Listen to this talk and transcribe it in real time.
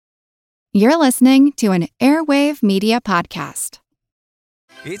You're listening to an Airwave Media Podcast.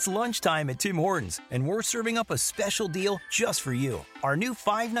 It's lunchtime at Tim Hortons, and we're serving up a special deal just for you. Our new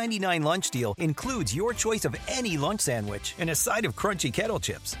 $5.99 lunch deal includes your choice of any lunch sandwich and a side of crunchy kettle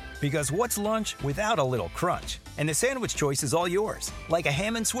chips. Because what's lunch without a little crunch? And the sandwich choice is all yours, like a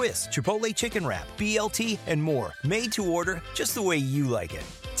ham and Swiss, Chipotle chicken wrap, BLT, and more. Made to order just the way you like it.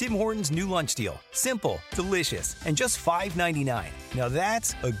 Tim Hortons' new lunch deal. Simple, delicious, and just $5.99. Now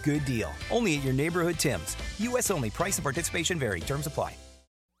that's a good deal. Only at your neighborhood Tim's. U.S. only. Price and participation vary. Terms apply.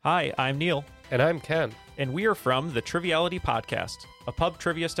 Hi, I'm Neil. And I'm Ken. And we are from the Triviality Podcast, a pub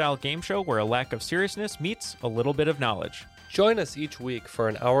trivia-style game show where a lack of seriousness meets a little bit of knowledge. Join us each week for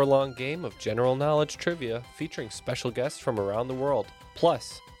an hour-long game of general knowledge trivia featuring special guests from around the world,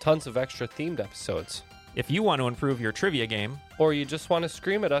 plus tons of extra themed episodes. If you want to improve your trivia game, or you just want to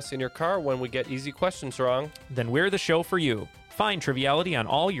scream at us in your car when we get easy questions wrong, then we're the show for you. Find Triviality on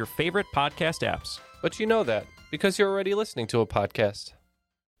all your favorite podcast apps. But you know that, because you're already listening to a podcast.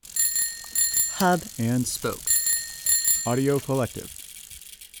 Hub and Spoke Audio Collective.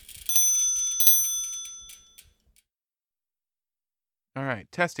 All right,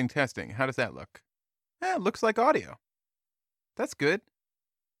 testing. How does that look? It looks like audio. That's good.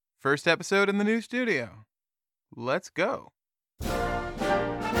 First episode in the new studio. Let's go.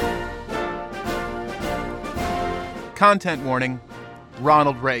 Content warning.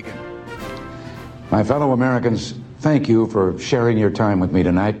 Ronald Reagan. My fellow Americans, thank you for sharing your time with me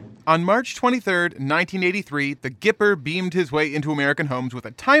tonight. On March 23rd, 1983, the Gipper beamed his way into American homes with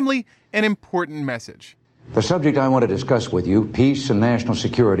a timely and important message. The subject I want to discuss with you, peace and national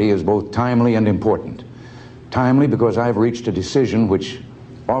security, is both timely and important. Timely because I've reached a decision which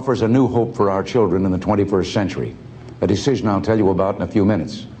offers a new hope for our children in the 21st century. A decision I'll tell you about in a few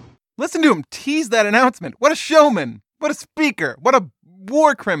minutes. Listen to him tease that announcement. What a showman. What a speaker. What a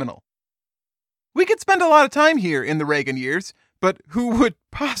war criminal. We could spend a lot of time here in the Reagan years, but who would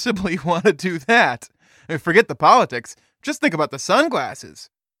possibly want to do that? Forget the politics. Just think about the sunglasses.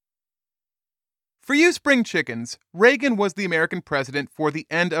 For you spring chickens, Reagan was the American president for the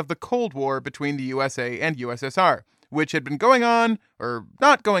end of the Cold War between the USA and USSR, which had been going on, or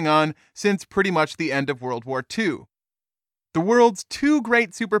not going on, since pretty much the end of World War II. The world's two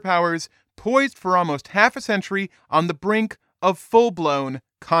great superpowers poised for almost half a century on the brink of full-blown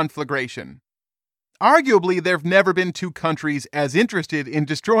conflagration. Arguably, there have never been two countries as interested in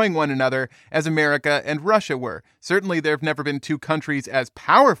destroying one another as America and Russia were. Certainly, there have never been two countries as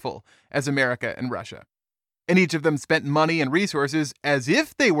powerful as America and Russia. And each of them spent money and resources as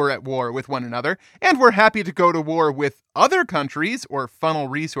if they were at war with one another, and were happy to go to war with other countries or funnel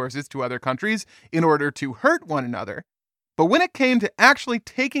resources to other countries in order to hurt one another. But when it came to actually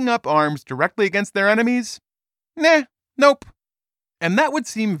taking up arms directly against their enemies, nope. And that would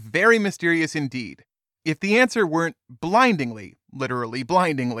seem very mysterious indeed, if the answer weren't blindingly, literally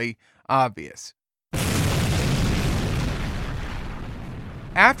blindingly, obvious.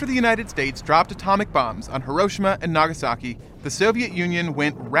 After the United States dropped atomic bombs on Hiroshima and Nagasaki, the Soviet Union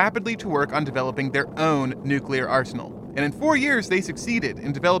went rapidly to work on developing their own nuclear arsenal. And in 4 years, they succeeded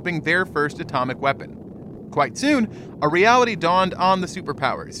in developing their first atomic weapon. Quite soon, a reality dawned on the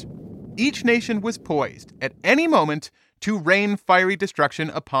superpowers. Each nation was poised, at any moment, to rain fiery destruction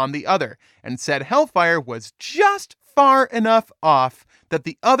upon the other, and said hellfire was just far enough off that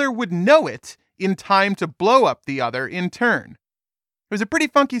the other would know it in time to blow up the other in turn. It was a pretty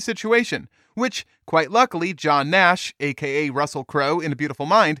funky situation, which, quite luckily, John Nash, a.k.a. Russell Crowe in A Beautiful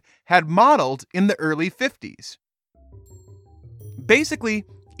Mind, had modeled in the early 50s. Basically,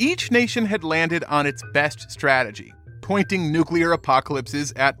 each nation had landed on its best strategy, pointing nuclear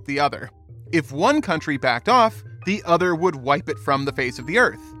apocalypses at the other. If one country backed off, the other would wipe it from the face of the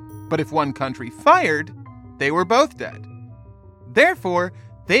earth. But if one country fired, they were both dead. Therefore,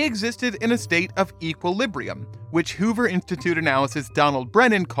 they existed in a state of equilibrium, which Hoover Institute analysis Donald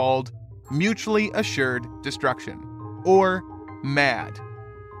Brennan called mutually assured destruction, or MAD.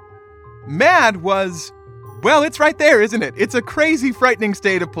 MAD was, well, it's right there, isn't it? It's a crazy, frightening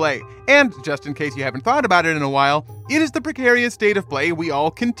state of play. And, just in case you haven't thought about it in a while, it is the precarious state of play we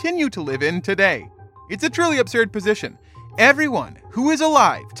all continue to live in today. It's a truly absurd position. Everyone who is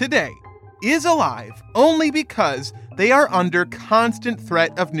alive today is alive only because they are under constant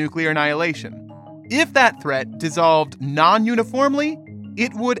threat of nuclear annihilation. If that threat dissolved non-uniformly,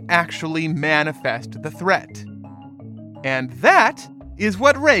 it would actually manifest the threat. And that is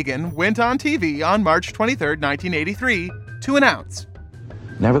what Reagan went on TV on March 23, 1983, to announce.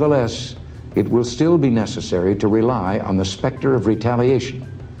 Nevertheless, it will still be necessary to rely on the specter of retaliation,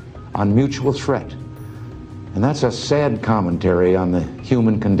 on mutual threat, And that's a sad commentary on the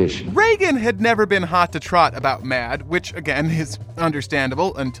human condition. Reagan had never been hot to trot about MAD, which, again, is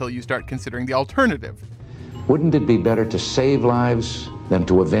understandable until you start considering the alternative. Wouldn't it be better to save lives than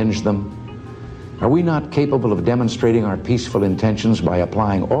to avenge them? Are we not capable of demonstrating our peaceful intentions by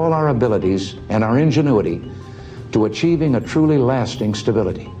applying all our abilities and our ingenuity to achieving a truly lasting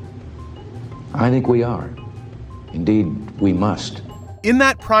stability? I think we are. Indeed, we must. In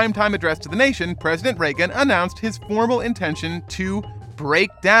that primetime address to the nation, President Reagan announced his formal intention to break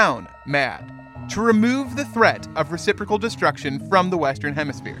down MAD, to remove the threat of reciprocal destruction from the Western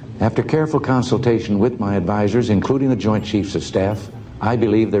Hemisphere. After careful consultation with my advisors, including the Joint Chiefs of Staff, I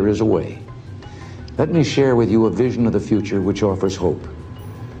believe there is a way. Let me share with you a vision of the future which offers hope.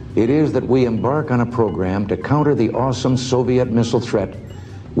 It is that we embark on a program to counter the awesome Soviet missile threat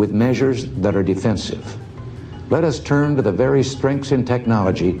with measures that are defensive. Let us turn to the very strengths in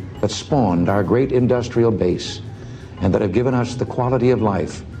technology that spawned our great industrial base and that have given us the quality of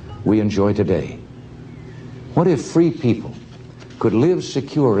life we enjoy today. What if free people could live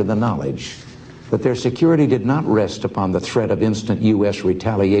secure in the knowledge that their security did not rest upon the threat of instant U.S.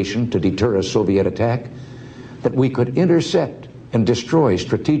 retaliation to deter a Soviet attack, that we could intercept and destroy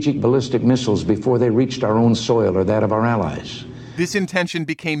strategic ballistic missiles before they reached our own soil or that of our allies? This intention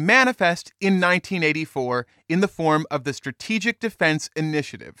became manifest in 1984 in the form of the Strategic Defense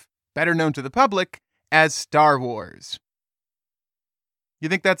Initiative, better known to the public as Star Wars. You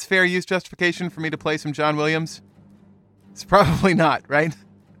think that's fair use justification for me to play some John Williams? It's probably not, right?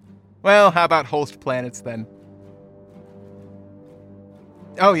 Well, how about Host Planets then?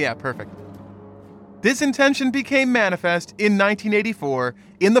 Oh yeah, perfect. This intention became manifest in 1984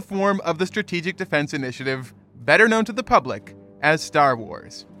 in the form of the Strategic Defense Initiative, better known to the public as Star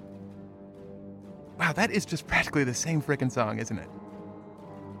Wars. Wow, that is just practically the same frickin' song, isn't it?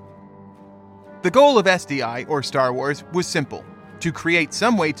 The goal of SDI, or Star Wars, was simple: to create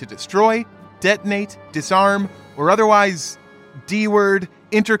some way to destroy, detonate, disarm, or otherwise D-word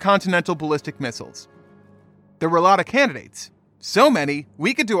intercontinental ballistic missiles. There were a lot of candidates. So many,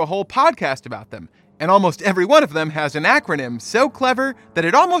 we could do a whole podcast about them, and almost every one of them has an acronym so clever that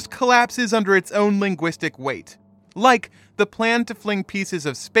it almost collapses under its own linguistic weight. Like the plan to fling pieces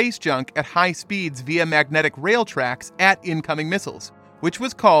of space junk at high speeds via magnetic rail tracks at incoming missiles, which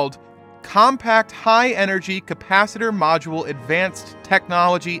was called Compact High Energy Capacitor Module Advanced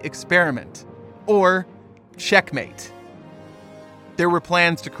Technology Experiment, or Checkmate. There were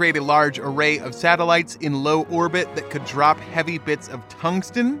plans to create a large array of satellites in low orbit that could drop heavy bits of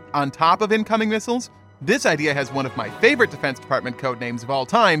tungsten on top of incoming missiles. This idea has one of my favorite Defense Department code names of all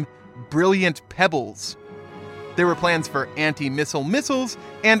time, Brilliant Pebbles. There were plans for anti-missile missiles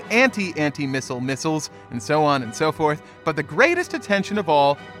and anti-anti-missile missiles, and so on and so forth, but the greatest attention of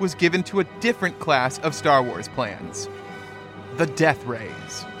all was given to a different class of Star Wars plans: the Death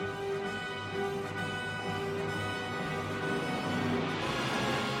Rays.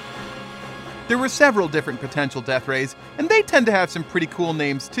 There were several different potential death rays, and they tend to have some pretty cool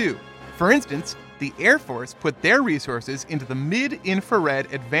names too. For instance, the Air Force put their resources into the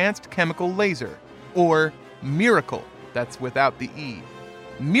Mid-Infrared Advanced Chemical Laser, or Miracle, that's without the E.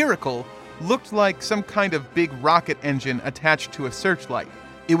 Miracle looked like some kind of big rocket engine attached to a searchlight.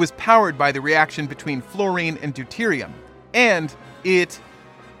 It was powered by the reaction between fluorine and deuterium, and it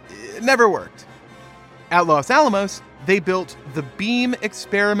never worked. At Los Alamos, they built the Beam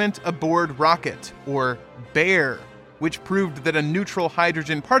Experiment Aboard Rocket, or BEAR, which proved that a neutral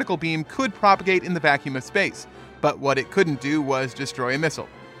hydrogen particle beam could propagate in the vacuum of space, but what it couldn't do was destroy a missile.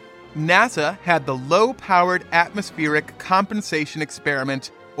 NASA had the Low-Powered Atmospheric Compensation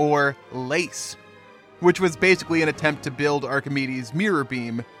Experiment, or LACE, which was basically an attempt to build Archimedes' mirror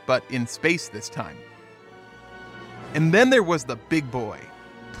beam, but in space this time. And then there was the big boy,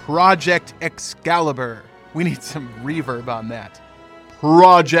 Project Excalibur. We need some reverb on that.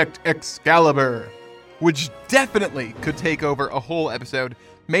 Project Excalibur, which definitely could take over a whole episode,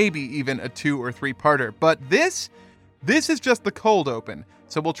 maybe even a 2- or 3-parter. But this is just the cold open,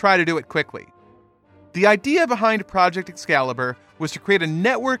 so we'll try to do it quickly. The idea behind Project Excalibur was to create a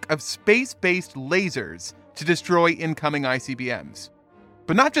network of space-based lasers to destroy incoming ICBMs.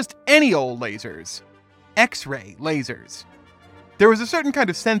 But not just any old lasers, X-ray lasers. There was a certain kind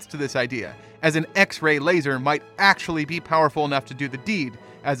of sense to this idea, as an X-ray laser might actually be powerful enough to do the deed,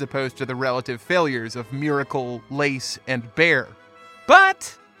 as opposed to the relative failures of Miracle, LACE, and BEAR.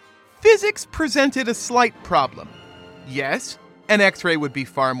 But physics presented a slight problem. Yes, an X-ray would be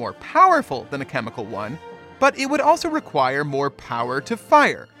far more powerful than a chemical one, but it would also require more power to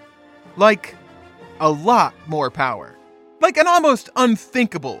fire. Like, a lot more power. Like an almost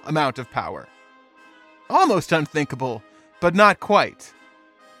unthinkable amount of power. almost unthinkable, but not quite.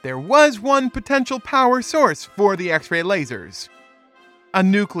 There was one potential power source for the X-ray lasers: a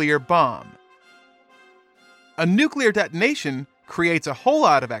nuclear bomb. A nuclear detonation creates a whole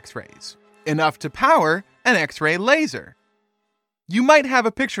lot of X-rays, enough to power an X-ray laser. You might have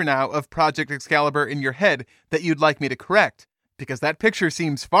a picture now of Project Excalibur in your head that you'd like me to correct, because that picture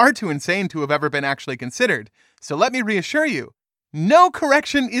seems far too insane to have ever been actually considered. So let me reassure you, no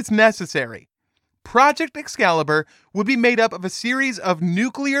correction is necessary. Project Excalibur would be made up of a series of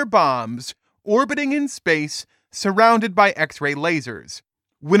nuclear bombs orbiting in space, surrounded by X-ray lasers.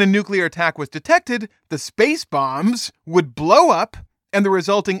 When a nuclear attack was detected, the space bombs would blow up, and the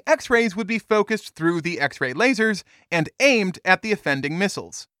resulting X-rays would be focused through the X-ray lasers and aimed at the offending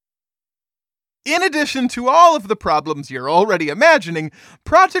missiles. In addition to all of the problems you're already imagining,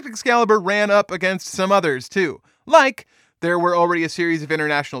 Project Excalibur ran up against some others too. Like, there were already a series of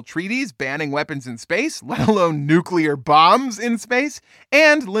international treaties banning weapons in space, let alone nuclear bombs in space,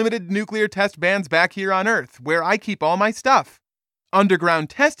 and limited nuclear test bans back here on Earth, where I keep all my stuff. Underground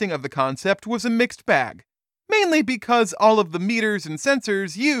testing of the concept was a mixed bag, mainly because all of the meters and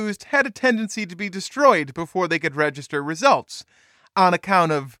sensors used had a tendency to be destroyed before they could register results, on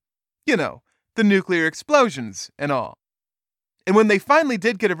account of, the nuclear explosions and all. And when they finally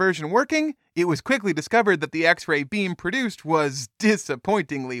did get a version working, it was quickly discovered that the X-ray beam produced was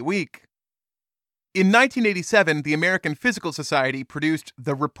disappointingly weak. In 1987, the American Physical Society produced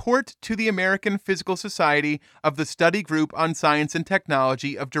the Report to the American Physical Society of the Study Group on Science and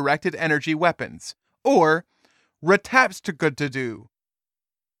Technology of Directed Energy Weapons, or RETAPSTGDO.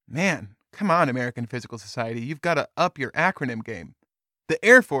 Man, come on, American Physical Society, you've got to up your acronym game. The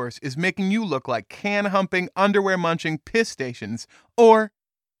Air Force is making you look like can-humping, underwear-munching piss stations, or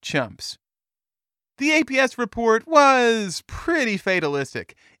chumps. The APS report was pretty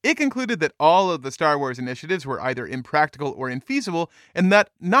fatalistic. It concluded that all of the Star Wars initiatives were either impractical or infeasible, and that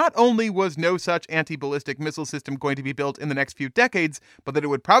not only was no such anti-ballistic missile system going to be built in the next few decades, but that it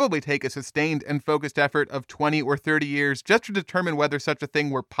would probably take a sustained and focused effort of 20 or 30 years just to determine whether such a thing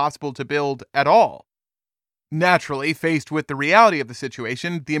were possible to build at all. Naturally, faced with the reality of the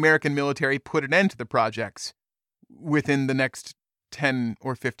situation, the American military put an end to the projects within the next 10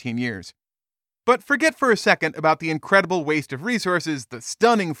 or 15 years. But forget for a second about the incredible waste of resources, the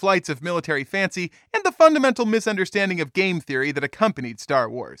stunning flights of military fancy, and the fundamental misunderstanding of game theory that accompanied Star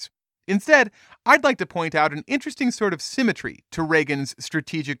Wars. Instead, I'd like to point out an interesting sort of symmetry to Reagan's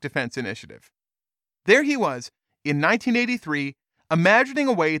Strategic Defense Initiative. There he was, in 1983, imagining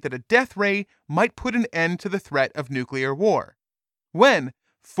a way that a death ray might put an end to the threat of nuclear war. When,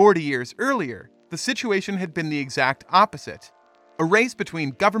 40 years earlier, the situation had been the exact opposite. A race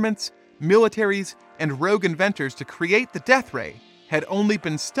between governments, militaries, and rogue inventors to create the death ray had only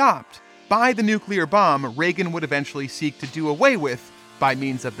been stopped by the nuclear bomb Reagan would eventually seek to do away with by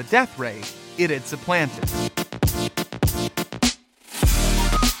means of the death ray it had supplanted.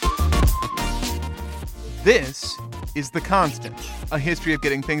 This is The Constant, a history of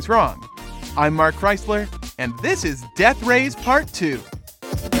getting things wrong. I'm Mark Chrysler, and this is Death Rays Part 2.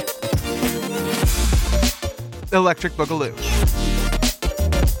 Electric Boogaloo.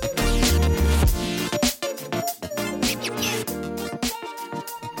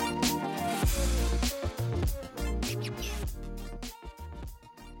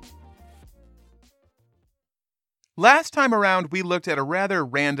 Last time around, we looked at a rather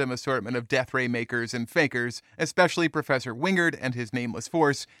random assortment of death ray makers and fakers, especially Professor Wingard and his nameless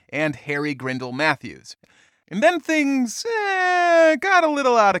force, and Harry Grindle Matthews. And then things got a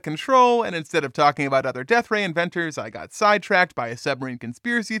little out of control, and instead of talking about other death ray inventors, I got sidetracked by a submarine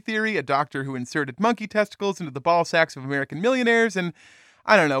conspiracy theory, a doctor who inserted monkey testicles into the ball sacks of American millionaires, and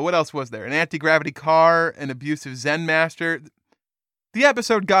I don't know, what else was there? An anti-gravity car, an abusive Zen master. The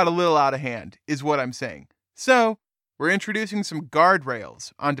episode got a little out of hand, is what I'm saying. So, we're introducing some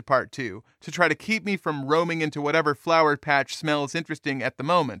guardrails onto part 2 to try to keep me from roaming into whatever flower patch smells interesting at the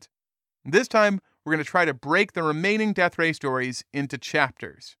moment. This time, we're going to try to break the remaining death ray stories into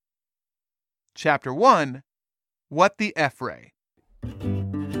chapters. Chapter 1, What the F-Ray?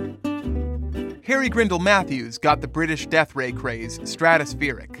 Harry Grindle Matthews got the British death ray craze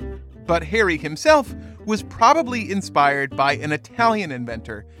stratospheric, but Harry himself was probably inspired by an Italian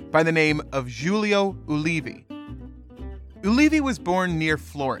inventor by the name of Giulio Ulivi. Ulivi was born near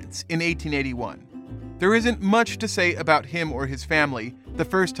Florence in 1881. There isn't much to say about him or his family. The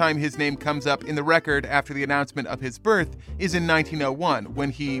first time his name comes up in the record after the announcement of his birth is in 1901, when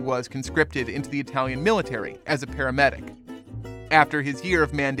he was conscripted into the Italian military as a paramedic. After his year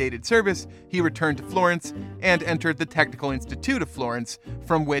of mandated service, he returned to Florence and entered the Technical Institute of Florence,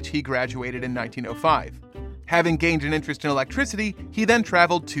 from which he graduated in 1905. Having gained an interest in electricity, he then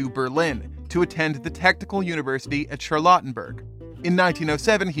traveled to Berlin to attend the Technical University at Charlottenburg. In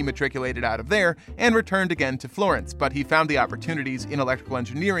 1907, he matriculated out of there and returned again to Florence, but he found the opportunities in electrical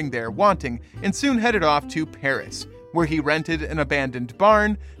engineering there wanting and soon headed off to Paris, where he rented an abandoned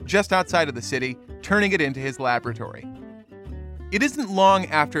barn just outside of the city, turning it into his laboratory. It isn't long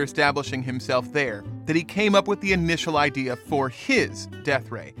after establishing himself there that he came up with the initial idea for his death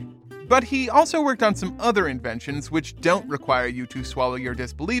ray. But he also worked on some other inventions which don't require you to swallow your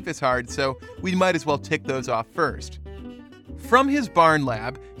disbelief as hard, so we might as well tick those off first. From his barn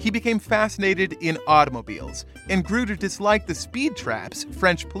lab, he became fascinated in automobiles and grew to dislike the speed traps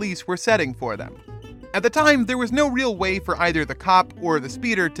French police were setting for them. At the time, there was no real way for either the cop or the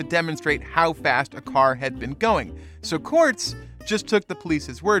speeder to demonstrate how fast a car had been going, so courts just took the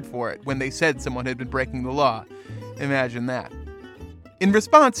police's word for it when they said someone had been breaking the law. Imagine that. In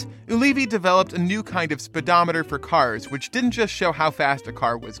response, Ulevi developed a new kind of speedometer for cars which didn't just show how fast a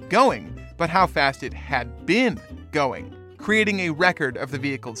car was going, but how fast it had been going, creating a record of the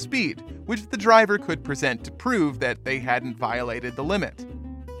vehicle's speed, which the driver could present to prove that they hadn't violated the limit.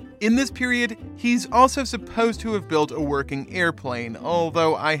 In this period, he's also supposed to have built a working airplane,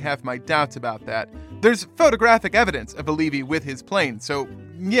 although I have my doubts about that. There's photographic evidence of Ulevi with his plane, so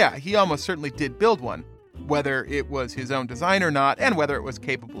yeah, he almost certainly did build one. Whether it was his own design or not, and whether it was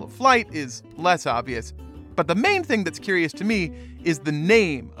capable of flight, is less obvious. But the main thing that's curious to me is the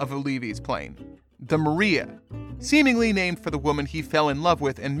name of Ulevi's plane, the Maria, seemingly named for the woman he fell in love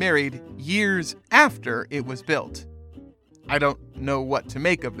with and married years after it was built. I don't know what to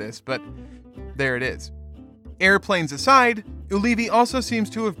make of this, but there it is. Airplanes aside, Ulevi also seems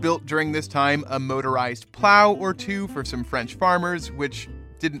to have built during this time a motorized plow or two for some French farmers, which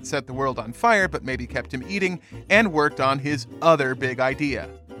didn't set the world on fire but maybe kept him eating, and worked on his other big idea,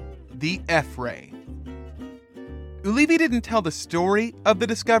 the F-ray. Ulevi didn't tell the story of the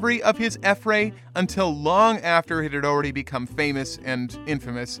discovery of his F-ray until long after it had already become famous and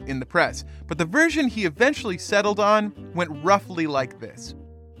infamous in the press, but the version he eventually settled on went roughly like this.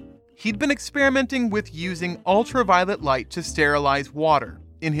 He'd been experimenting with using ultraviolet light to sterilize water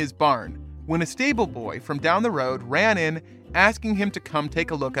in his barn when a stable boy from down the road ran in asking him to come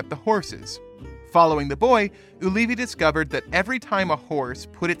take a look at the horses. Following the boy, Ulevi discovered that every time a horse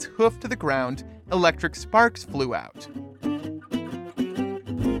put its hoof to the ground, electric sparks flew out.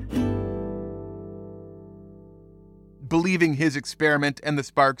 Believing his experiment and the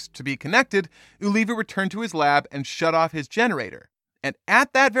sparks to be connected, Ulevi returned to his lab and shut off his generator. And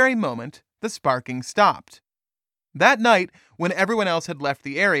at that very moment, the sparking stopped. That night, when everyone else had left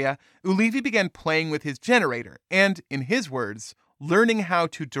the area, Ulevi began playing with his generator and, in his words, learning how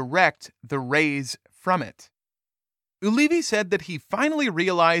to direct the rays from it. Ulevi said that he finally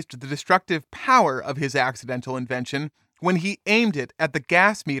realized the destructive power of his accidental invention when he aimed it at the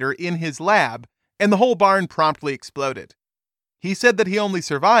gas meter in his lab, and the whole barn promptly exploded. He said that he only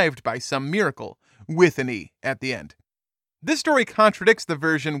survived by some miracle, with an E at the end. This story contradicts the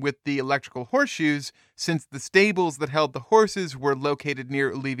version with the electrical horseshoes, since the stables that held the horses were located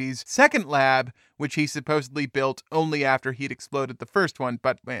near Ulevi's second lab, which he supposedly built only after he'd exploded the first one,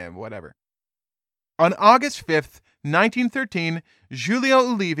 but whatever. On August 5th, 1913, Giulio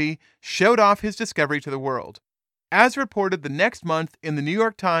Ulevi showed off his discovery to the world. As reported the next month in the New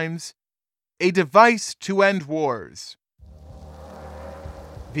York Times, a device to end wars.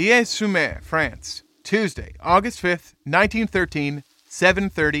 Villers-sur-Mer, France. Tuesday, August 5th, 1913,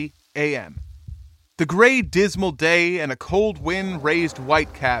 7:30 a.m. The gray, dismal day and a cold wind raised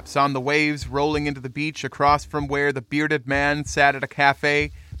whitecaps on the waves rolling into the beach across from where the bearded man sat at a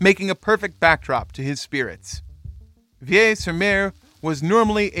cafe, making a perfect backdrop to his spirits. Villers-sur-Mer was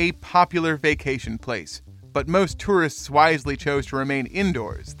normally a popular vacation place, but most tourists wisely chose to remain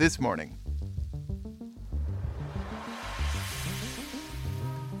indoors this morning.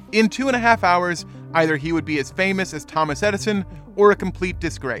 In 2.5 hours, either he would be as famous as Thomas Edison or a complete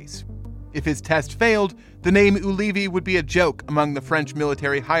disgrace. If his test failed, the name Ulevi would be a joke among the French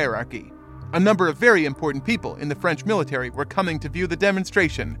military hierarchy. A number of very important people in the French military were coming to view the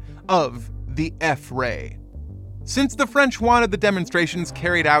demonstration of the F-ray. Since the French wanted the demonstrations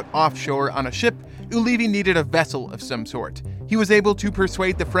carried out offshore on a ship, Ulevi needed a vessel of some sort. He was able to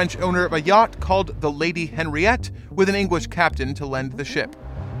persuade the French owner of a yacht called the Lady Henriette with an English captain to lend the ship.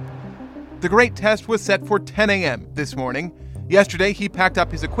 The great test was set for 10 a.m. this morning. Yesterday, he packed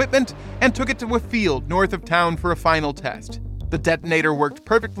up his equipment and took it to a field north of town for a final test. The detonator worked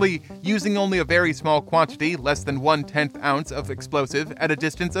perfectly, using only a very small quantity, less than 1/10 ounce of explosive, at a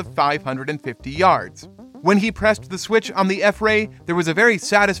distance of 550 yards. When he pressed the switch on the F-ray, there was a very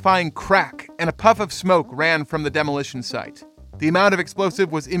satisfying crack, and a puff of smoke ran from the demolition site. The amount of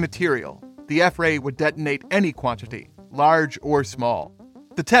explosive was immaterial. The F-ray would detonate any quantity, large or small.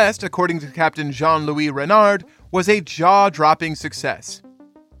 The test, according to Captain Jean-Louis Renard, was a jaw-dropping success.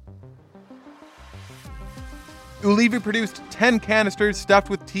 Ulevi produced 10 canisters stuffed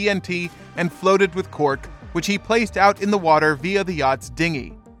with TNT and floated with cork, which he placed out in the water via the yacht's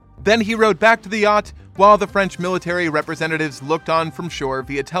dinghy. Then he rowed back to the yacht while the French military representatives looked on from shore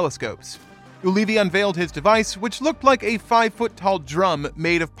via telescopes. Ulevi unveiled his device, which looked like a 5-foot-tall drum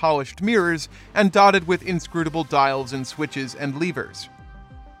made of polished mirrors and dotted with inscrutable dials and switches and levers.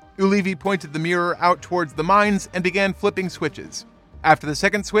 Ulevi pointed the mirror out towards the mines and began flipping switches. After the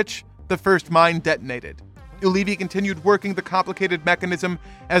second switch, the first mine detonated. Ulevi continued working the complicated mechanism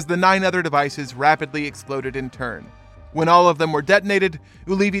as the 9 other devices rapidly exploded in turn. When all of them were detonated,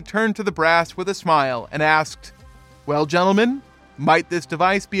 Ulevi turned to the brass with a smile and asked, "Well, gentlemen, might this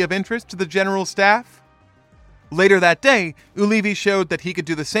device be of interest to the general staff?" Later that day, Ulevi showed that he could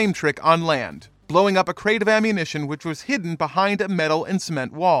do the same trick on land, blowing up a crate of ammunition which was hidden behind a metal and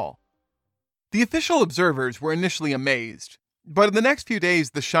cement wall. The official observers were initially amazed, but in the next few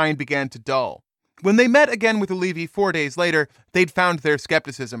days the shine began to dull. When they met again with Ulevi 4 days later, they'd found their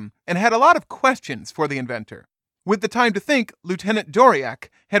skepticism and had a lot of questions for the inventor. With the time to think, Lieutenant Doriak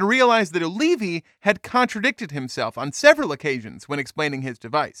had realized that Ulevi had contradicted himself on several occasions when explaining his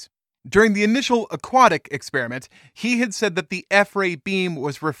device. During the initial aquatic experiment, he had said that the F-ray beam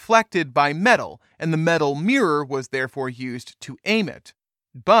was reflected by metal, and the metal mirror was therefore used to aim it.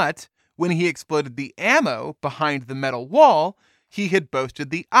 But when he exploded the ammo behind the metal wall, he had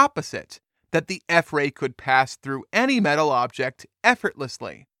boasted the opposite, that the F-ray could pass through any metal object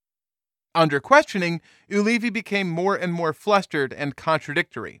effortlessly. Under questioning, Ulevi became more and more flustered and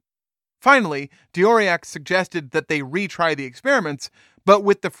contradictory. Finally, Doriak suggested that they retry the experiments, but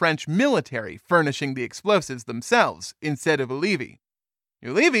with the French military furnishing the explosives themselves instead of Ulevi.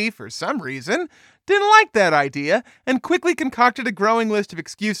 Ulevi, for some reason, didn't like that idea and quickly concocted a growing list of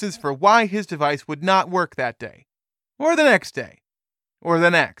excuses for why his device would not work that day, or the next day, or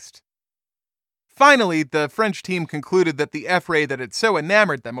the next. Finally, the French team concluded that the F-ray that had so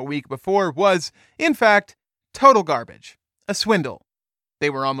enamored them a week before was, in fact, total garbage, a swindle. They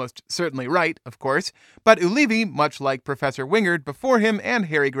were almost certainly right, of course, but Ulevi, much like Professor Wingard before him and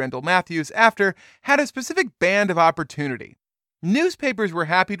Harry Grendel Matthews after, had a specific band of opportunity. Newspapers were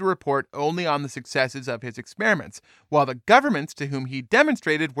happy to report only on the successes of his experiments, while the governments to whom he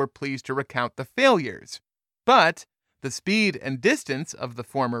demonstrated were pleased to recount the failures. But the speed and distance of the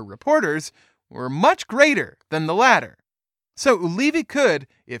former reporters were much greater than the latter. So Ulevi could,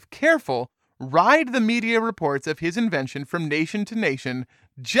 if careful, ride the media reports of his invention from nation to nation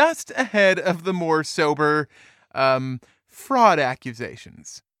just ahead of the more sober, fraud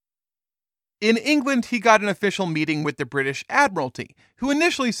accusations. In England, he got an official meeting with the British Admiralty, who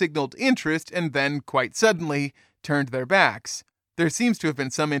initially signaled interest and then, quite suddenly, turned their backs. There seems to have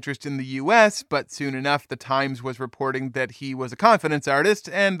been some interest in the US, but soon enough the Times was reporting that he was a confidence artist,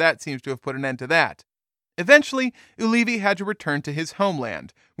 and that seems to have put an end to that. Eventually, Ulevi had to return to his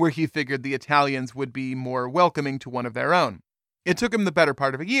homeland, where he figured the Italians would be more welcoming to one of their own. It took him the better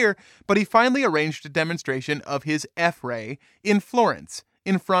part of a year, but he finally arranged a demonstration of his F-ray in Florence,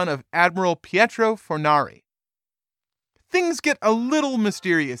 in front of Admiral Pietro Fornari. Things get a little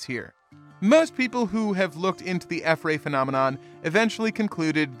mysterious here. Most people who have looked into the F-ray phenomenon eventually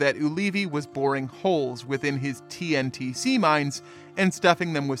concluded that Ulevi was boring holes within his TNT sea mines and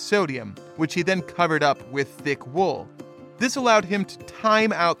stuffing them with sodium, which he then covered up with thick wool. This allowed him to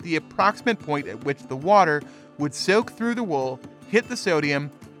time out the approximate point at which the water would soak through the wool, hit the sodium,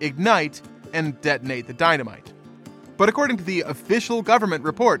 ignite, and detonate the dynamite. But according to the official government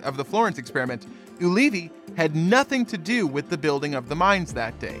report of the Florence experiment, Ulevi had nothing to do with the building of the mines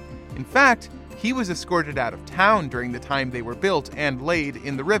that day. In fact, he was escorted out of town during the time they were built and laid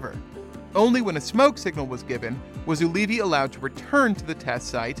in the river. Only when a smoke signal was given was Ulevi allowed to return to the test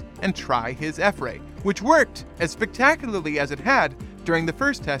site and try his F-ray, which worked as spectacularly as it had during the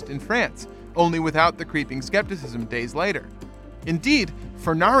first test in France, only without the creeping skepticism days later. Indeed,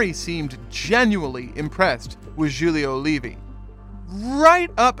 Fornari seemed genuinely impressed with Giulio Ulevi.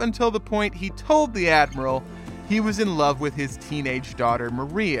 Right up until the point he told the Admiral he was in love with his teenage daughter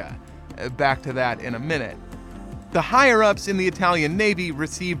Maria. Back to that in a minute. The higher-ups in the Italian Navy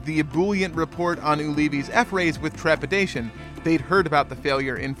received the ebullient report on Ulevi's F-rays with trepidation, They'd heard about the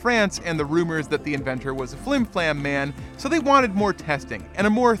failure in France and the rumors that the inventor was a flim-flam man, so they wanted more testing and a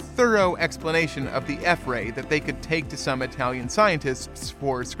more thorough explanation of the F-ray that they could take to some Italian scientists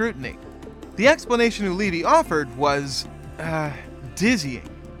for scrutiny. The explanation Ulivi offered was, dizzying,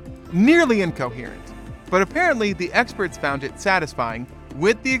 nearly incoherent, but apparently the experts found it satisfying,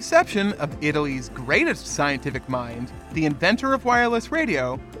 with the exception of Italy's greatest scientific mind, the inventor of wireless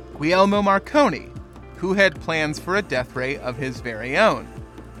radio, Guglielmo Marconi, who had plans for a death ray of his very own.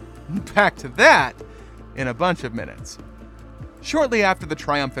 Back to that in a bunch of minutes. Shortly after the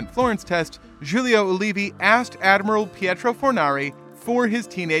triumphant Florence test, Giulio Ulivi asked Admiral Pietro Fornari for his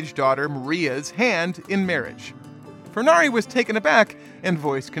teenage daughter Maria's hand in marriage. Fornari was taken aback and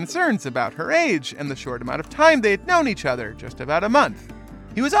voiced concerns about her age and the short amount of time they had known each other, just about a month.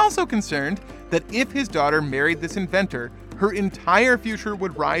 He was also concerned that if his daughter married this inventor, her entire future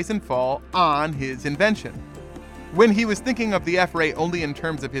would rise and fall on his invention. When he was thinking of the F-ray only in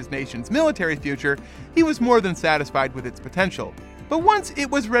terms of his nation's military future, he was more than satisfied with its potential. But once it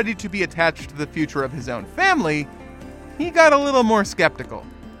was ready to be attached to the future of his own family, he got a little more skeptical.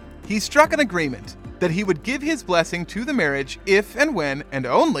 He struck an agreement that he would give his blessing to the marriage if and when, and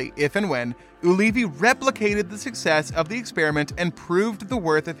only if and when, Ulivi replicated the success of the experiment and proved the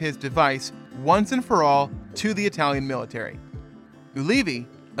worth of his device once and for all to the Italian military. Ulivi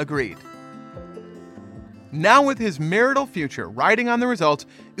agreed. Now with his marital future riding on the result,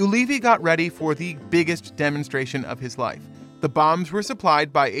 Ulivi got ready for the biggest demonstration of his life. The bombs were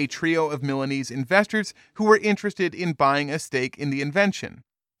supplied by a trio of Milanese investors who were interested in buying a stake in the invention.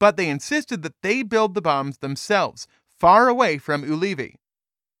 But they insisted that they build the bombs themselves, far away from Ulivi.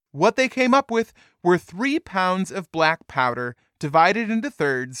 What they came up with were 3 pounds of black powder divided into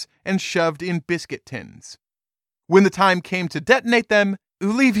thirds and shoved in biscuit tins. When the time came to detonate them,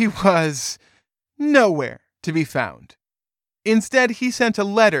 Ulivi was nowhere to be found. Instead, he sent a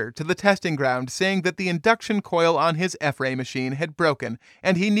letter to the testing ground saying that the induction coil on his F-ray machine had broken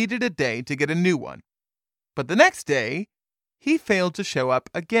and he needed a day to get a new one. But the next day, he failed to show up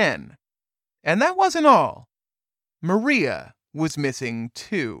again. And that wasn't all. Maria was missing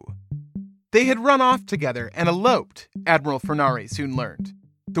too. They had run off together and eloped, Admiral Fornari soon learned.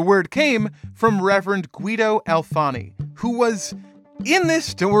 The word came from Reverend Guido Alfani, who was in this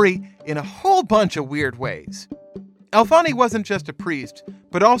story in a whole bunch of weird ways. Alfani wasn't just a priest,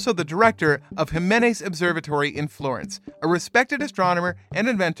 but also the director of Jimenez Observatory in Florence, a respected astronomer and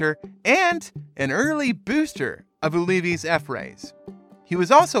inventor, and an early booster of Ulivi's F-rays. He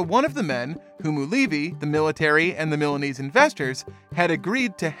was also one of the men whom Ulivi, the military, and the Milanese investors had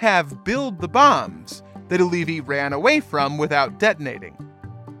agreed to have build the bombs that Ulivi ran away from without detonating.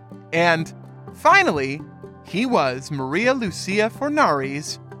 And finally, he was Maria Lucia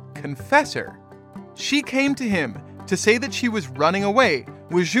Fornari's confessor. She came to him to say that she was running away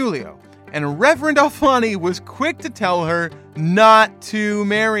with Giulio, and Reverend Alfani was quick to tell her not to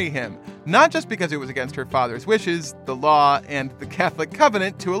marry him, not just because it was against her father's wishes, the law, and the Catholic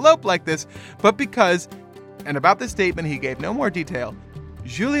covenant to elope like this, but because, and about this statement he gave no more detail,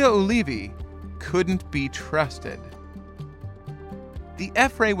 Giulio Ulivi couldn't be trusted. The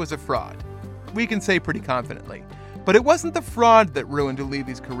F-ray was a fraud, we can say pretty confidently, but it wasn't the fraud that ruined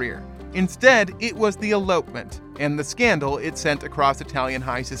Ulivi's career. Instead, it was the elopement and the scandal it sent across Italian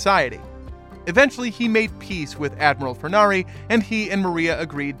high society. Eventually, he made peace with Admiral Fornari, and he and Maria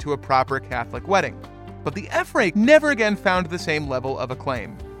agreed to a proper Catholic wedding. But the F-ray never again found the same level of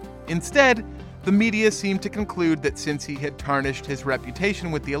acclaim. Instead, the media seemed to conclude that since he had tarnished his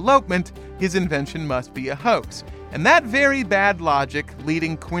reputation with the elopement, his invention must be a hoax. And that very bad logic,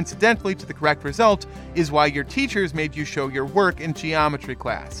 leading coincidentally to the correct result, is why your teachers made you show your work in geometry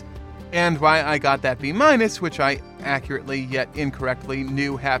class. And why I got that B-, which I accurately yet incorrectly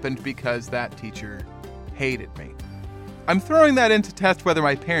knew happened because that teacher hated me. I'm throwing that in to test whether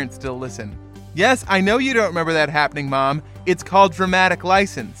my parents still listen. Yes, I know you don't remember that happening, Mom. It's called dramatic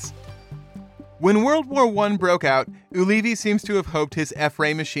license. When World War I broke out, Ulivi seems to have hoped his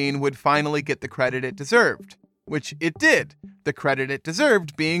F-ray machine would finally get the credit it deserved. Which it did. The credit it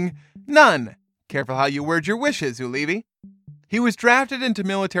deserved being none. Careful how you word your wishes, Ulivi. He was drafted into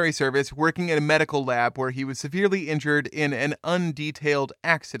military service working in a medical lab where he was severely injured in an undetailed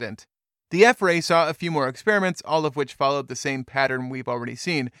accident. The F-ray saw a few more experiments, all of which followed the same pattern we've already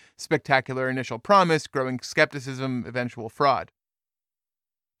seen: spectacular initial promise, growing skepticism, eventual fraud.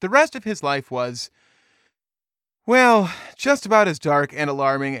 The rest of his life was, well, just about as dark and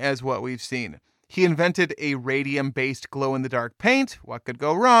alarming as what we've seen. He invented a radium-based glow-in-the-dark paint, what could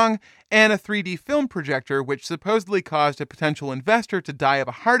go wrong, and a 3D film projector which supposedly caused a potential investor to die of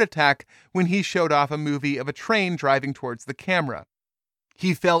a heart attack when he showed off a movie of a train driving towards the camera.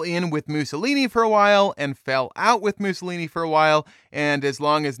 He fell in with Mussolini for a while and fell out with Mussolini for a while, and as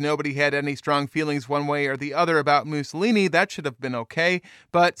long as nobody had any strong feelings one way or the other about Mussolini, that should have been okay.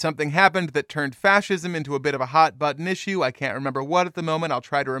 But something happened that turned fascism into a bit of a hot-button issue. I can't remember what at the moment. I'll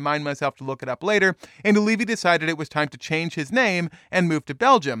try to remind myself to look it up later. And Olivi decided it was time to change his name and move to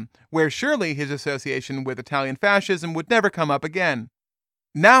Belgium, where surely his association with Italian fascism would never come up again.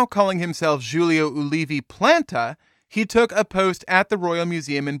 Now calling himself Giulio Olivi Planta, he took a post at the Royal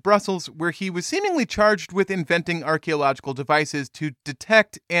Museum in Brussels where he was seemingly charged with inventing archaeological devices to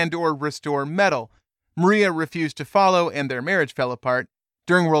detect and/or restore metal. Maria refused to follow and their marriage fell apart.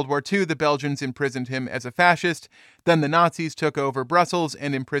 During World War II, the Belgians imprisoned him as a fascist. Then the Nazis took over Brussels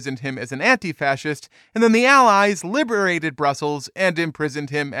and imprisoned him as an anti-fascist. And then the Allies liberated Brussels and imprisoned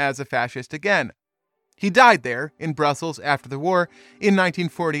him as a fascist again. He died there, in Brussels, after the war, in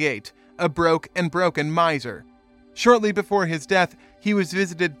 1948, a broke and broken miser. Shortly before his death, he was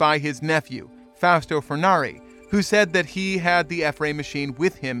visited by his nephew, Fausto Fornari, who said that he had the F-ray machine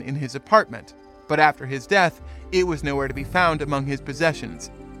with him in his apartment. But after his death, it was nowhere to be found among his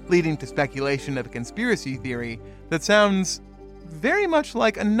possessions, leading to speculation of a conspiracy theory that sounds very much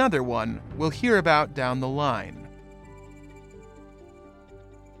like another one we'll hear about down the line.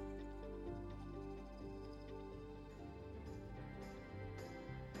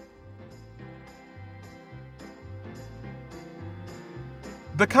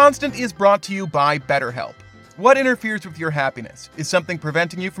 The Constant is brought to you by BetterHelp. What interferes with your happiness? Is something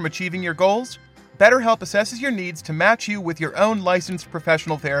preventing you from achieving your goals? BetterHelp assesses your needs to match you with your own licensed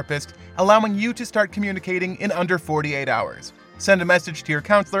professional therapist, allowing you to start communicating in under 48 hours. Send a message to your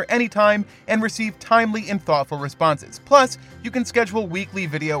counselor anytime and receive timely and thoughtful responses. Plus, you can schedule weekly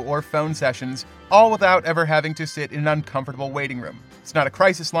video or phone sessions, all without ever having to sit in an uncomfortable waiting room. It's not a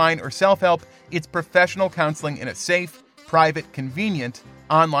crisis line or self-help, it's professional counseling in a safe, private, convenient,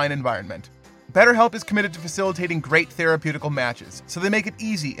 online environment. BetterHelp is committed to facilitating great therapeutical matches, so they make it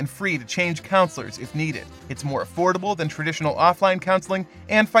easy and free to change counselors if needed. It's more affordable than traditional offline counseling,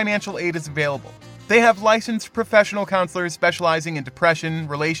 and financial aid is available. They have licensed professional counselors specializing in depression,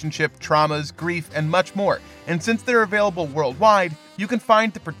 relationship, traumas, grief, and much more. And since they're available worldwide, you can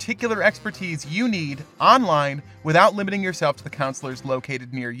find the particular expertise you need online without limiting yourself to the counselors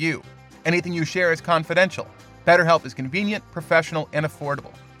located near you. Anything you share is confidential. BetterHelp is convenient, professional, and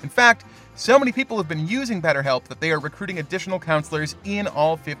affordable. In fact, so many people have been using BetterHelp that they are recruiting additional counselors in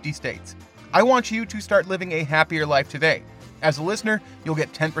all 50 states. I want you to start living a happier life today. As a listener, you'll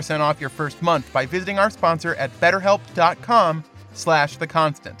get 10% off your first month by visiting our sponsor at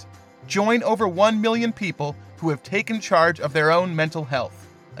betterhelp.com/theconstant. Join over 1 million people who have taken charge of their own mental health.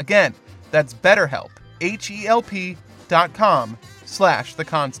 Again, that's BetterHelp,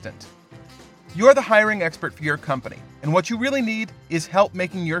 HELP.com/theconstant. You're the hiring expert for your company, and what you really need is help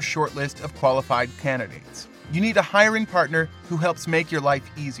making your shortlist of qualified candidates. You need a hiring partner who helps make your life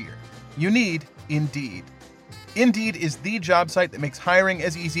easier. You need Indeed. Indeed is the job site that makes hiring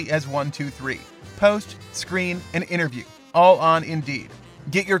as easy as 1, 2, 3. Post, screen, and interview, all on Indeed.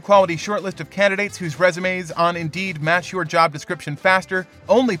 Get your quality shortlist of candidates whose resumes on Indeed match your job description faster,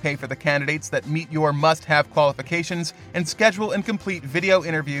 only pay for the candidates that meet your must-have qualifications, and schedule and complete video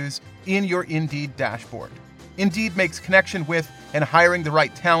interviews in your Indeed dashboard. Indeed makes connection with and hiring the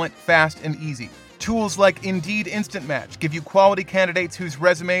right talent fast and easy. Tools like Indeed Instant Match give you quality candidates whose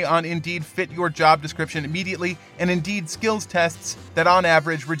resume on Indeed fit your job description immediately, and Indeed skills tests that on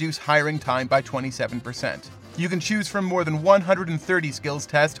average reduce hiring time by 27%. You can choose from more than 130 skills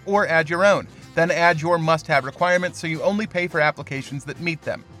tests or add your own. Then add your must-have requirements so you only pay for applications that meet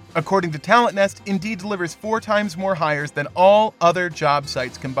them. According to Talent Nest, Indeed delivers 4 times more hires than all other job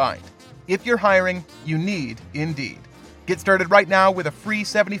sites combined. If you're hiring, you need Indeed. Get started right now with a free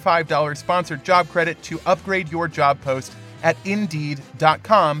 $75 sponsored job credit to upgrade your job post at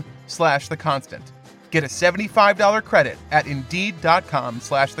Indeed.com/theconstant. Get a $75 credit at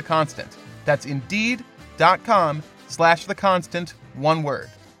Indeed.com/theconstant. That's Indeed.com/theconstant, one word.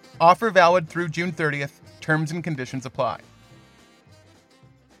 Offer valid through June 30th. Terms and conditions apply.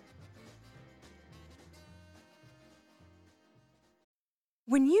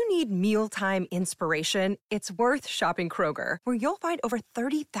 When you need mealtime inspiration, it's worth shopping Kroger, where you'll find over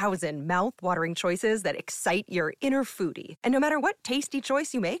 30,000 mouth-watering choices that excite your inner foodie. And no matter what tasty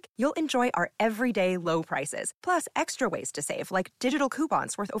choice you make, you'll enjoy our everyday low prices, plus extra ways to save, like digital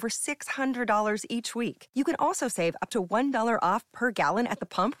coupons worth over $600 each week. You can also save up to $1 off per gallon at the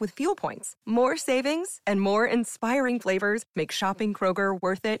pump with fuel points. More savings and more inspiring flavors make shopping Kroger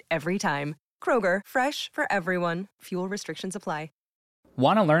worth it every time. Kroger, fresh for everyone. Fuel restrictions apply.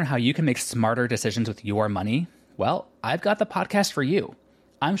 Want to learn how you can make smarter decisions with your money? Well, I've got the podcast for you.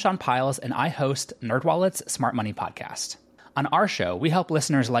 I'm Sean Piles, and I host NerdWallet's Smart Money Podcast. On our show, we help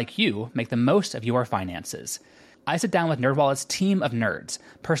listeners like you make the most of your finances. I sit down with NerdWallet's team of nerds,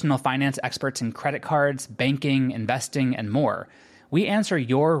 personal finance experts in credit cards, banking, investing, and more. We answer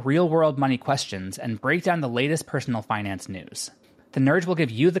your real-world money questions and break down the latest personal finance news. The nerds will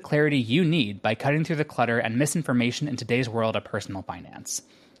give you the clarity you need by cutting through the clutter and misinformation in today's world of personal finance.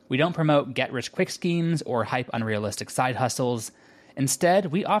 We don't promote get-rich-quick schemes or hype unrealistic side hustles. Instead,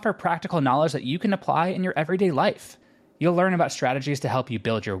 we offer practical knowledge that you can apply in your everyday life. You'll learn about strategies to help you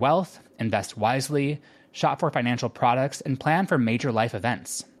build your wealth, invest wisely, shop for financial products, and plan for major life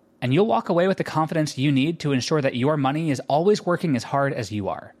events. And you'll walk away with the confidence you need to ensure that your money is always working as hard as you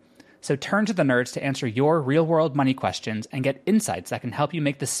are. So turn to the nerds to answer your real-world money questions and get insights that can help you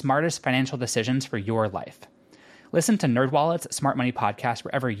make the smartest financial decisions for your life. Listen to NerdWallet's Smart Money Podcast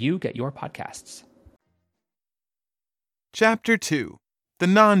wherever you get your podcasts. Chapter 2. The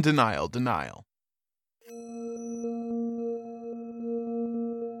Non-Denial Denial.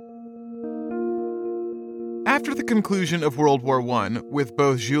 After the conclusion of World War I, with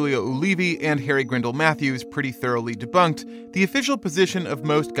both Giulio Ulivi and Harry Grindle Matthews pretty thoroughly debunked, the official position of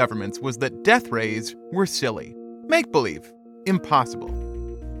most governments was that death rays were silly, make-believe, impossible.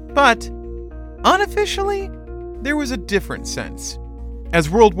 But, unofficially, there was a different sense. As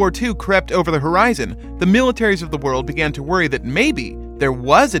World War II crept over the horizon, the militaries of the world began to worry that maybe there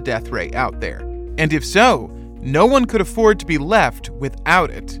was a death ray out there, and if so, no one could afford to be left without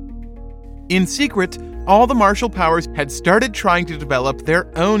it. In secret, all the Marshall powers had started trying to develop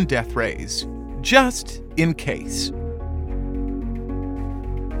their own death rays, just in case.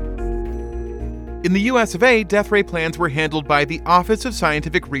 In the US of A, death ray plans were handled by the Office of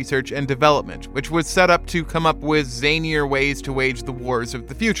Scientific Research and Development, which was set up to come up with zanier ways to wage the wars of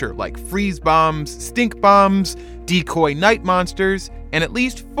the future, like freeze bombs, stink bombs, decoy night monsters, and at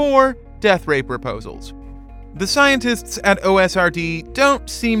least 4 death ray proposals. The scientists at OSRD don't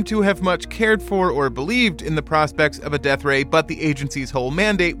seem to have much cared for or believed in the prospects of a death ray, but the agency's whole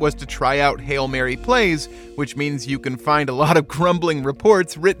mandate was to try out Hail Mary plays, which means you can find a lot of grumbling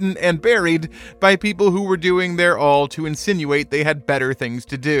reports written and buried by people who were doing their all to insinuate they had better things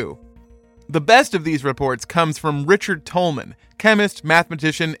to do. The best of these reports comes from Richard Tolman, chemist,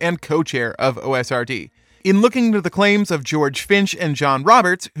 mathematician, and co-chair of OSRD. In looking into the claims of George Finch and John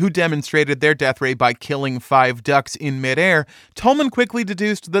Roberts, who demonstrated their death ray by killing 5 ducks in midair, Tolman quickly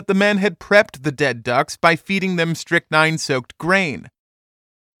deduced that the men had prepped the dead ducks by feeding them strychnine-soaked grain.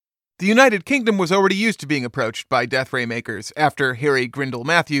 The United Kingdom was already used to being approached by death ray makers after Harry Grindle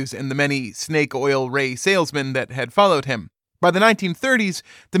Matthews and the many snake oil ray salesmen that had followed him. By the 1930s,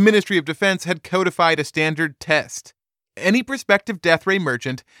 the Ministry of Defense had codified a standard test. Any prospective death ray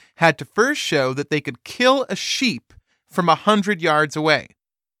merchant had to first show that they could kill a sheep from 100 yards away.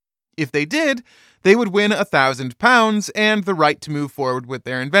 If they did, they would win £1,000 and the right to move forward with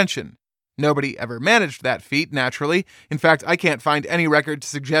their invention. Nobody ever managed that feat, naturally. In fact, I can't find any record to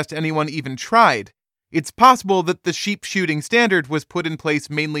suggest anyone even tried. It's possible that the sheep shooting standard was put in place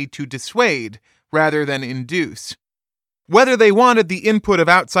mainly to dissuade, rather than induce. Whether they wanted the input of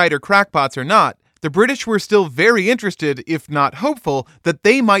outsider crackpots or not, the British were still very interested, if not hopeful, that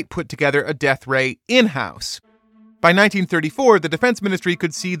they might put together a death ray in-house. By 1934, the Defense Ministry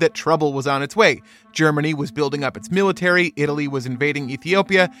could see that trouble was on its way. Germany was building up its military, Italy was invading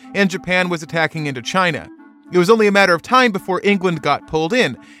Ethiopia, and Japan was attacking into China. It was only a matter of time before England got pulled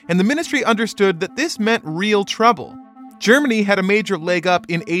in, and the ministry understood that this meant real trouble. Germany had a major leg up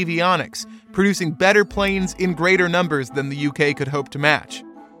in avionics, producing better planes in greater numbers than the UK could hope to match.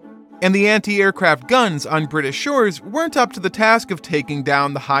 And the anti-aircraft guns on British shores weren't up to the task of taking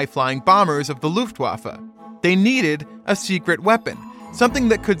down the high-flying bombers of the Luftwaffe. They needed a secret weapon, something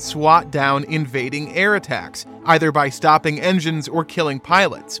that could swat down invading air attacks, either by stopping engines or killing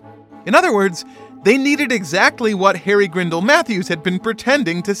pilots. In other words, they needed exactly what Harry Grindle Matthews had been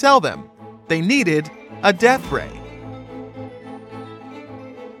pretending to sell them. They needed a death ray.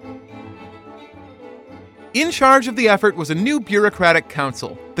 In charge of the effort was a new bureaucratic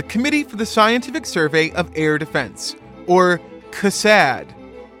council, the Committee for the Scientific Survey of Air Defense, or CSAD,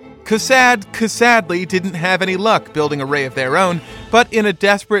 Sadly didn't have any luck building a ray of their own, but in a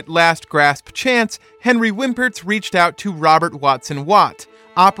desperate last-grasp chance, Henry Wimpertz reached out to Robert Watson Watt,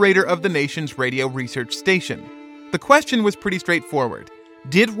 operator of the nation's radio research station. The question was pretty straightforward.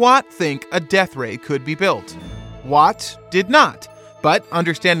 Did Watt think a death ray could be built? Watt did not, but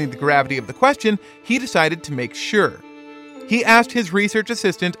understanding the gravity of the question, he decided to make sure. He asked his research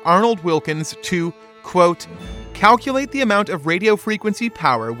assistant Arnold Wilkins to, quote, calculate the amount of radio frequency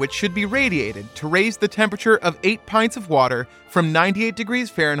power which should be radiated to raise the temperature of 8 pints of water from 98 degrees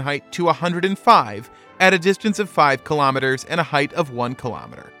Fahrenheit to 105 at a distance of 5 kilometers and a height of 1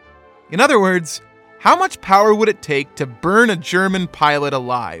 kilometer. In other words, how much power would it take to burn a German pilot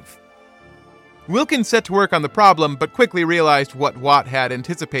alive? Wilkins set to work on the problem, but quickly realized what Watt had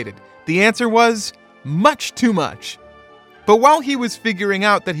anticipated. The answer was much too much. But while he was figuring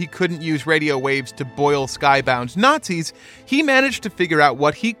out that he couldn't use radio waves to boil skybound Nazis, he managed to figure out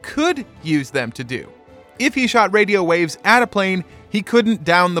what he could use them to do. If he shot radio waves at a plane, he couldn't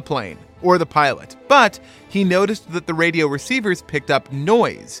down the plane, or the pilot. But he noticed that the radio receivers picked up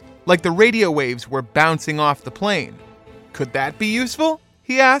noise, like the radio waves were bouncing off the plane. Could that be useful?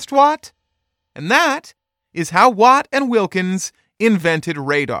 He asked Watt. And that is how Watt and Wilkins invented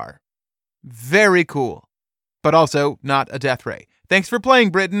radar. Very cool. But also not a death ray. Thanks for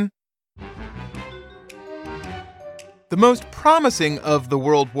playing, Britain. The most promising of the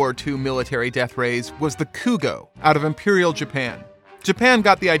World War II military death rays was the Kugo out of Imperial Japan. Japan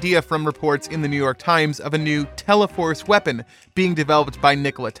got the idea from reports in the New York Times of a new Teleforce weapon being developed by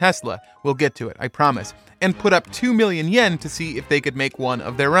Nikola Tesla. We'll get to it, I promise. And put up 2 million yen to see if they could make one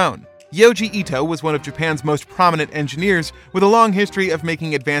of their own. Yoji Ito was one of Japan's most prominent engineers with a long history of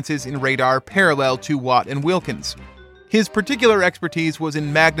making advances in radar parallel to Watt and Wilkins. His particular expertise was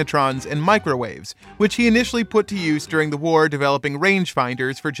in magnetrons and microwaves, which he initially put to use during the war developing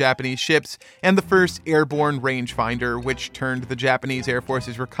rangefinders for Japanese ships and the first airborne rangefinder, which turned the Japanese Air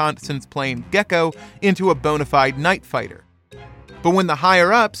Force's reconnaissance plane Gecko into a bona fide night fighter. But when the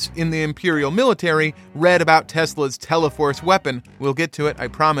higher-ups in the Imperial military read about Tesla's Teleforce weapon, we'll get to it, I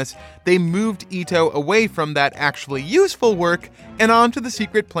promise, they moved Ito away from that actually useful work and onto the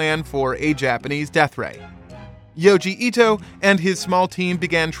secret plan for a Japanese death ray. Yoji Ito and his small team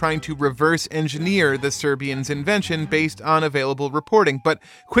began trying to reverse engineer the Serbians' invention based on available reporting, but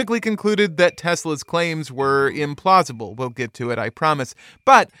quickly concluded that Tesla's claims were implausible. We'll get to it, I promise.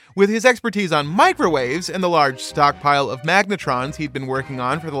 But with his expertise on microwaves and the large stockpile of magnetrons he'd been working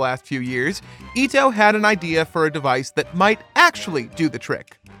on for the last few years, Ito had an idea for a device that might actually do the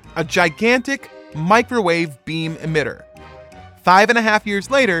trick. A gigantic microwave beam emitter. 5.5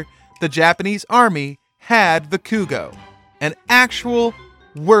 years later, the Japanese army had the Kugo, an actual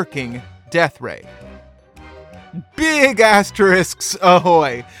working death ray. Big asterisks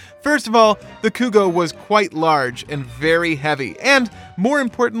ahoy! First of all, the Kugo was quite large and very heavy, and more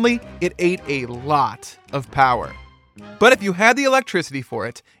importantly, it ate a lot of power. But if you had the electricity for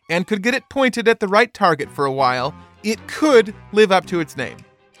it and could get it pointed at the right target for a while, it could live up to its name.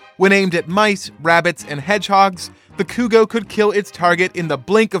 When aimed at mice, rabbits, and hedgehogs, the Kugo could kill its target in the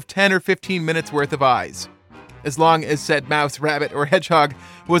blink of 10 or 15 minutes worth of eyes, as long as said mouse, rabbit, or hedgehog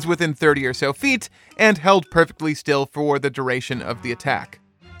was within 30 or so feet and held perfectly still for the duration of the attack.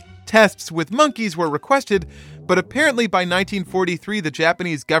 Tests with monkeys were requested, but apparently by 1943 the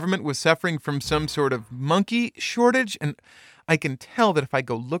Japanese government was suffering from some sort of monkey shortage, and I can tell that if I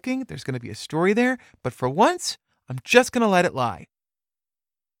go looking, there's going to be a story there, but for once, I'm just going to let it lie.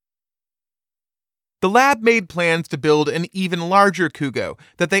 The lab made plans to build an even larger Kugo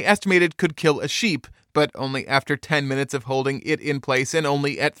that they estimated could kill a sheep, but only after 10 minutes of holding it in place and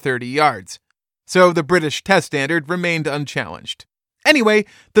only at 30 yards. So the British test standard remained unchallenged. Anyway,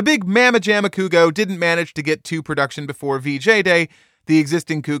 the big Mamma Jamma Kugo didn't manage to get to production before VJ Day. The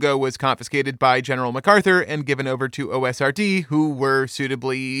existing Kugo was confiscated by General MacArthur and given over to OSRD, who were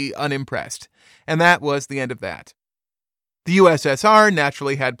suitably unimpressed. And that was the end of that. The USSR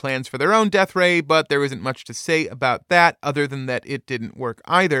naturally had plans for their own death ray, but there isn't much to say about that other than that it didn't work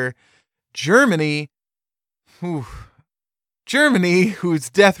either. Germany, whose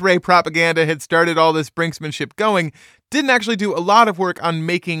death ray propaganda had started all this brinksmanship going, didn't actually do a lot of work on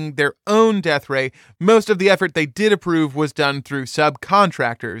making their own death ray. Most of the effort they did approve was done through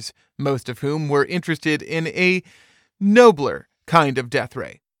subcontractors, most of whom were interested in a nobler kind of death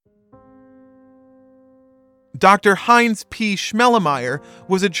ray. Dr. Heinz P. Schmellemeyer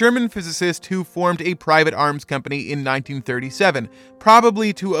was a German physicist who formed a private arms company in 1937,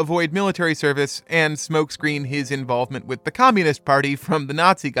 probably to avoid military service and smokescreen his involvement with the Communist Party from the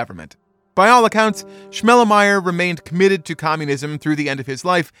Nazi government. By all accounts, Schmellemeier remained committed to communism through the end of his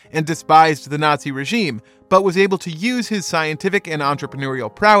life and despised the Nazi regime, but was able to use his scientific and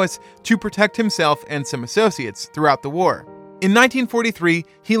entrepreneurial prowess to protect himself and some associates throughout the war. In 1943,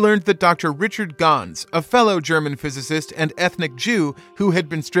 he learned that Dr. Richard Ganz, a fellow German physicist and ethnic Jew who had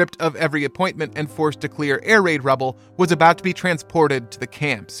been stripped of every appointment and forced to clear air raid rubble, was about to be transported to the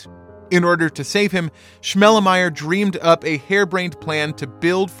camps. In order to save him, Schmellemeier dreamed up a harebrained plan to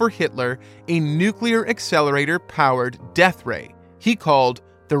build for Hitler a nuclear accelerator-powered death ray he called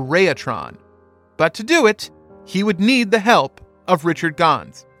the Rayatron. But to do it, he would need the help of Richard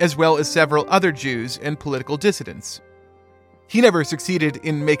Ganz, as well as several other Jews and political dissidents. He never succeeded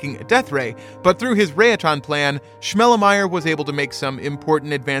in making a death ray, but through his Rayatron plan, Schmellemeier was able to make some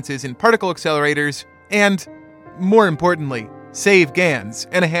important advances in particle accelerators and, more importantly, save Ganz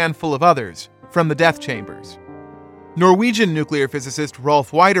and a handful of others from the death chambers. Norwegian nuclear physicist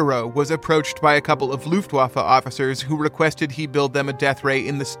Rolf Widerøe was approached by a couple of Luftwaffe officers who requested he build them a death ray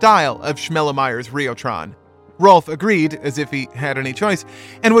in the style of Schmellemeier's Rayatron. Rolf agreed, as if he had any choice,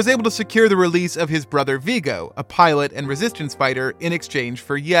 and was able to secure the release of his brother Viggo, a pilot and resistance fighter, in exchange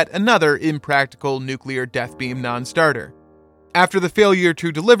for yet another impractical nuclear death beam non-starter. After the failure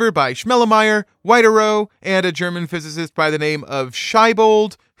to deliver by Schmellemeier, Widerøe, and a German physicist by the name of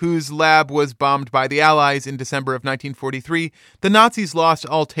Scheibold, whose lab was bombed by the Allies in December of 1943, the Nazis lost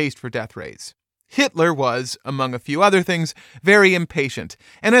all taste for death rays. Hitler was, among a few other things, very impatient,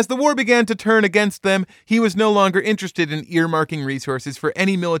 and as the war began to turn against them, he was no longer interested in earmarking resources for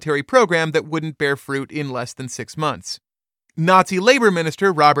any military program that wouldn't bear fruit in less than 6 months. Nazi labor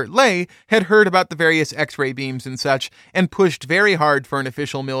minister Robert Ley had heard about the various X-ray beams and such, and pushed very hard for an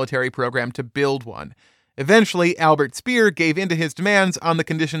official military program to build one. Eventually, Albert Speer gave in to his demands on the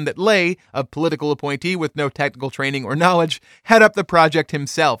condition that Ley, a political appointee with no technical training or knowledge, head up the project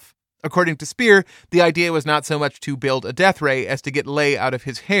himself. According to Speer, the idea was not so much to build a death ray as to get Ley out of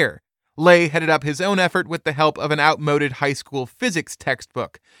his hair. Ley headed up his own effort with the help of an outmoded high school physics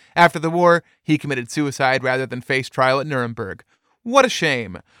textbook. After the war, he committed suicide rather than face trial at Nuremberg. What a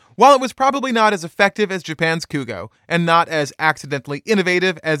shame. While it was probably not as effective as Japan's Kugo, and not as accidentally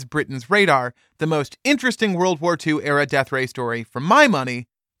innovative as Britain's radar, the most interesting World War II era death ray story, for my money,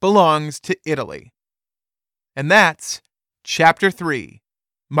 belongs to Italy. And that's Chapter 3.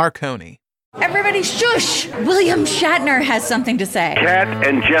 Marconi. Everybody shush! William Shatner has something to say. Cat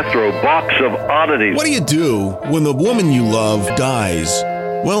and Jethro, box of oddities. What do you do when the woman you love dies?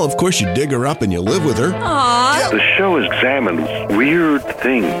 Well, of course, you dig her up and you live with her. Aww. The show examines weird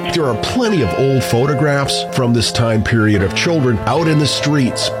things. There are plenty of old photographs from this time period of children out in the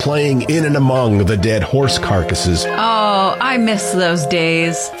streets playing in and among the dead horse carcasses. Oh, I miss those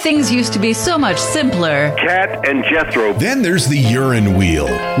days. Things used to be so much simpler. Cat and Jethro. Then there's the urine wheel,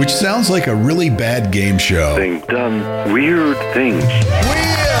 which sounds like a really bad game show. They've done weird things.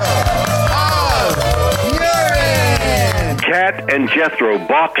 Cat and Jethro,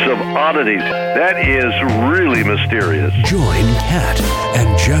 box of oddities. That is really mysterious. Join Cat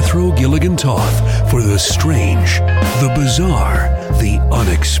and Jethro Gilligan Toth for the strange, the bizarre, the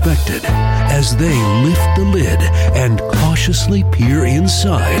unexpected, as they lift the lid and cautiously peer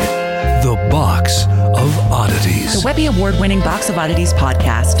inside the Box of Oddities. The Webby Award-winning Box of Oddities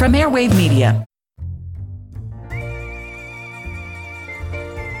podcast from Airwave Media.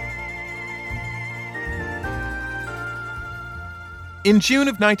 In June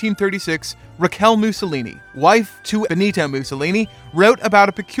of 1936, Raquel Mussolini, wife to Benito Mussolini, wrote about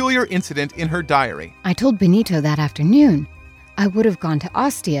a peculiar incident in her diary. I told Benito that afternoon I would have gone to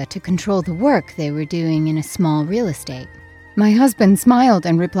Ostia to control the work they were doing in a small real estate. My husband smiled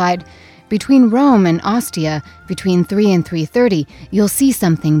and replied, "Between Rome and Ostia, between 3 and 3:30, you'll see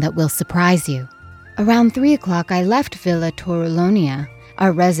something that will surprise you." Around 3 o'clock, I left Villa Torlonia,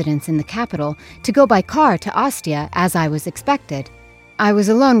 our residence in the capital, to go by car to Ostia as I was expected. I was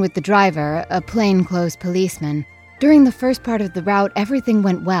alone with the driver, a plainclothes policeman. During the first part of the route, everything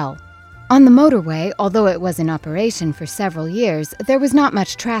went well. On the motorway, although it was in operation for several years, there was not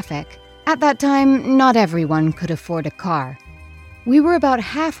much traffic. At that time, not everyone could afford a car. We were about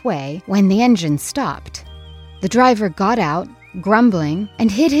halfway when the engine stopped. The driver got out, grumbling,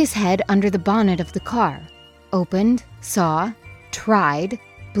 and hid his head under the bonnet of the car. Opened, saw, tried,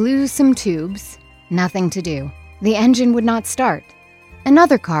 blew some tubes. Nothing to do. The engine would not start.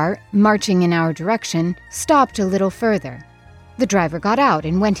 Another car, marching in our direction, stopped a little further. The driver got out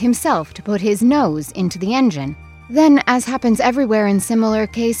and went himself to put his nose into the engine. Then, as happens everywhere in similar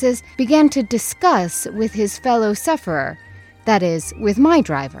cases, began to discuss with his fellow sufferer, that is, with my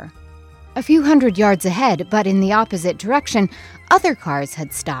driver. A few hundred yards ahead, but in the opposite direction, other cars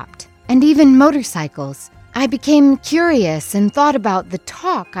had stopped. and even motorcycles. I became curious and thought about the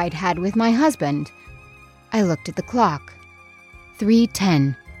talk I'd had with my husband. I looked at the clock.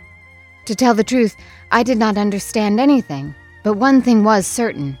 3:10. To tell the truth, I did not understand anything, but one thing was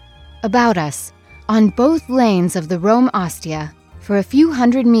certain. About us, on both lanes of the Rome-Ostia, for a few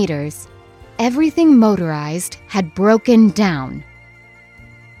hundred meters, everything motorized had broken down.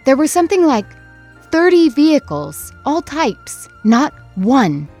 There were something like 30 vehicles, all types, not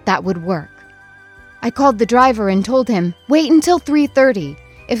one that would work. I called the driver and told him, "Wait until 3:30.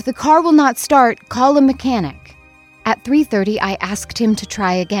 If the car will not start, call a mechanic." At 3:30, I asked him to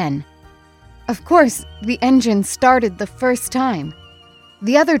try again. Of course, the engine started the first time.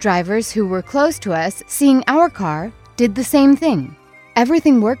 The other drivers who were close to us, seeing our car, did the same thing.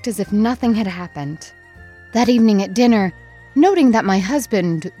 Everything worked as if nothing had happened. That evening at dinner, noting that my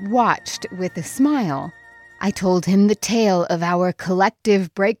husband watched with a smile, I told him the tale of our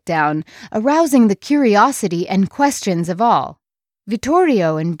collective breakdown, arousing the curiosity and questions of all.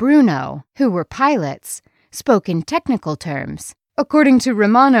 Vittorio and Bruno, who were pilots, spoke in technical terms. According to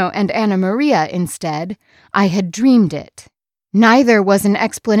Romano and Anna Maria, instead, I had dreamed it. Neither was an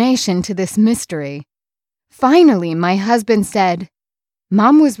explanation to this mystery. Finally, my husband said,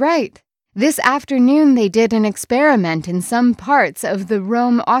 "Mom was right. This afternoon they did an experiment in some parts of the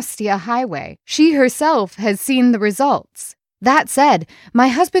Rome-Ostia highway. She herself has seen the results." That said, my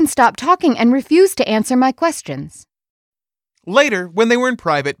husband stopped talking and refused to answer my questions. Later, when they were in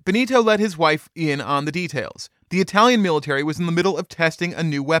private, Benito let his wife in on the details. The Italian military was in the middle of testing a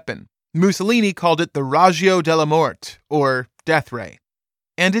new weapon. Mussolini called it the Raggio della Morte, or death ray.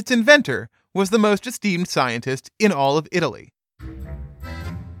 And its inventor was the most esteemed scientist in all of Italy.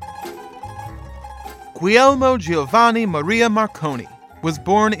 Guglielmo Giovanni Maria Marconi was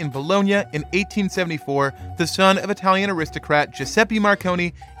born in Bologna in 1874, the son of Italian aristocrat Giuseppe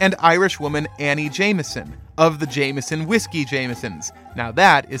Marconi and Irish woman Annie Jameson, of the Jameson Whiskey Jamesons. Now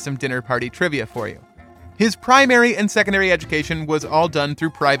that is some dinner party trivia for you. His primary and secondary education was all done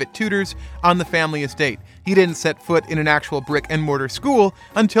through private tutors on the family estate. He didn't set foot in an actual brick-and-mortar school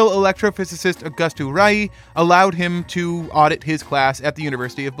until electrophysicist Augusto Rai allowed him to audit his class at the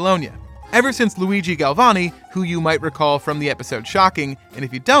University of Bologna. Ever since Luigi Galvani, who you might recall from the episode Shocking, and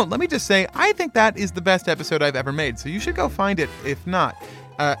if you don't, let me just say, I think that is the best episode I've ever made, so you should go find it if not.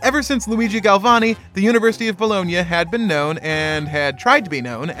 Ever since Luigi Galvani, the University of Bologna had been known and had tried to be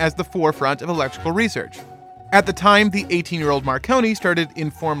known as the forefront of electrical research. At the time the 18-year-old Marconi started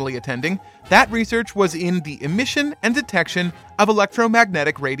informally attending, that research was in the emission and detection of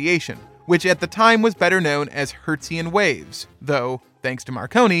electromagnetic radiation, which at the time was better known as Hertzian waves, though, thanks to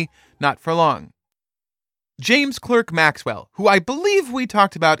Marconi, not for long. James Clerk Maxwell, who I believe we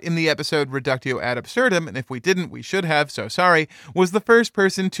talked about in the episode Reductio ad Absurdum, and if we didn't, we should have, so sorry, was the first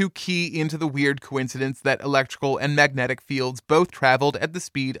person to key into the weird coincidence that electrical and magnetic fields both traveled at the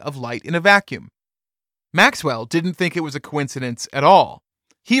speed of light in a vacuum. Maxwell didn't think it was a coincidence at all.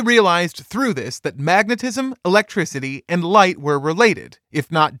 He realized through this that magnetism, electricity, and light were related,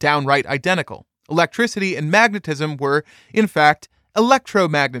 if not downright identical. Electricity and magnetism were, in fact,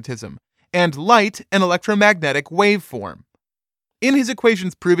 electromagnetism, and light an electromagnetic waveform. In his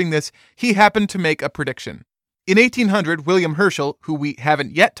equations proving this, he happened to make a prediction. In 1800, William Herschel, who we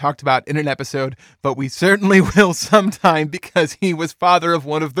haven't yet talked about in an episode, but we certainly will sometime because he was father of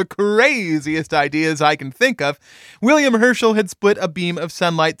one of the craziest ideas I can think of, William Herschel had split a beam of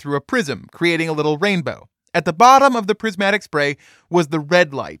sunlight through a prism, creating a little rainbow. At the bottom of the prismatic spray was the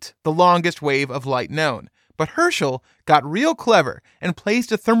red light, the longest wave of light known. But Herschel got real clever and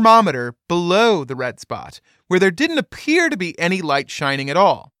placed a thermometer below the red spot, where there didn't appear to be any light shining at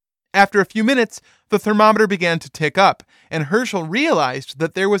all. After a few minutes, the thermometer began to tick up, and Herschel realized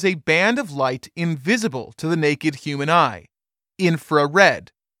that there was a band of light invisible to the naked human eye.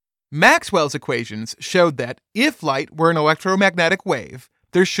 Infrared. Maxwell's equations showed that if light were an electromagnetic wave,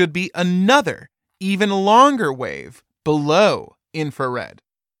 there should be another, even longer wave below infrared.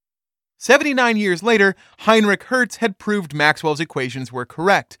 79 years later, Heinrich Hertz had proved Maxwell's equations were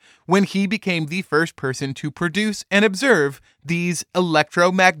correct when he became the first person to produce and observe these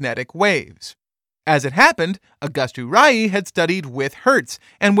electromagnetic waves. As it happened, Augusto Rai had studied with Hertz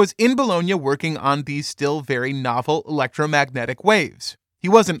and was in Bologna working on these still very novel electromagnetic waves. He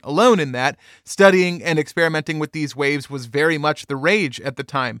wasn't alone in that. Studying and experimenting with these waves was very much the rage at the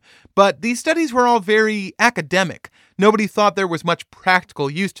time, but these studies were all very academic. Nobody thought there was much practical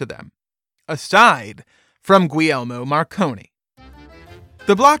use to them. Aside from Guglielmo Marconi.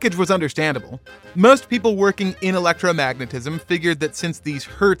 The blockage was understandable. Most people working in electromagnetism figured that since these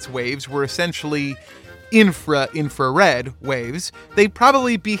Hertz waves were essentially infrared waves, they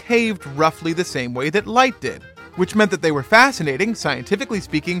probably behaved roughly the same way that light did, which meant that they were fascinating, scientifically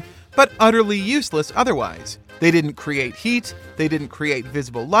speaking, but utterly useless otherwise. They didn't create heat, they didn't create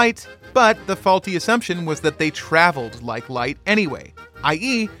visible light, but the faulty assumption was that they traveled like light anyway,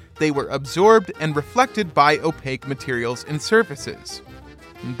 i.e., they were absorbed and reflected by opaque materials and surfaces.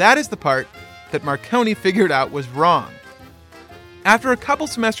 And that is the part that Marconi figured out was wrong. After a couple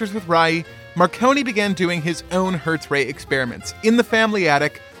semesters with Rai, Marconi began doing his own Hertz-ray experiments in the family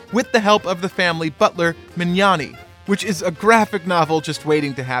attic with the help of the family butler, Mignani, which is a graphic novel just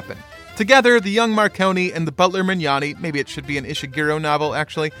waiting to happen. Together, the young Marconi and the butler Mignani, maybe it should be an Ishiguro novel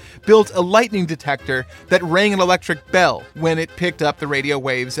actually, built a lightning detector that rang an electric bell when it picked up the radio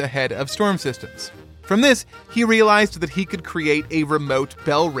waves ahead of storm systems. From this, he realized that he could create a remote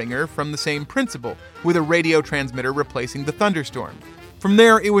bell ringer from the same principle, with a radio transmitter replacing the thunderstorm. From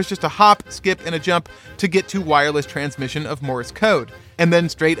there, it was just a hop, skip, and a jump to get to wireless transmission of Morse code, and then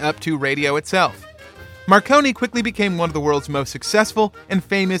straight up to radio itself. Marconi quickly became one of the world's most successful and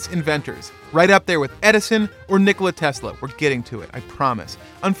famous inventors, right up there with Edison or Nikola Tesla. We're getting to it, I promise.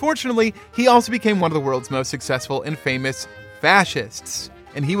 Unfortunately, he also became one of the world's most successful and famous fascists,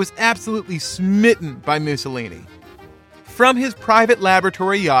 and he was absolutely smitten by Mussolini. From his private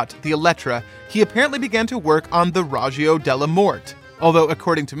laboratory yacht, the Elettra, he apparently began to work on the Raggio della Morte, although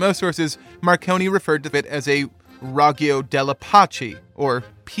according to most sources, Marconi referred to it as a Raggio della Pace, or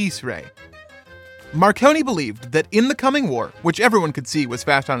peace ray. Marconi believed that in the coming war, which everyone could see was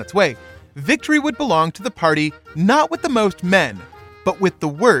fast on its way, victory would belong to the party not with the most men, but with the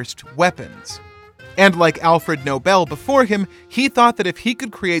worst weapons. And like Alfred Nobel before him, he thought that if he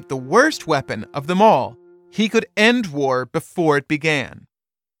could create the worst weapon of them all, he could end war before it began.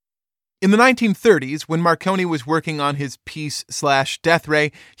 In the 1930s, when Marconi was working on his peace/death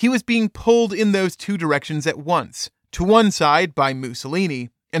ray, he was being pulled in those two directions at once, to one side by Mussolini,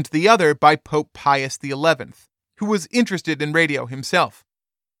 and to the other by Pope Pius XI, who was interested in radio himself.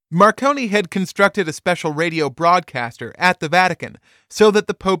 Marconi had constructed a special radio broadcaster at the Vatican so that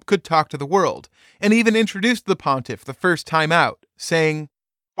the Pope could talk to the world, and even introduced the pontiff the first time out, saying,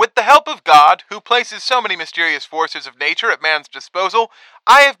 "With the help of God, who places so many mysterious forces of nature at man's disposal,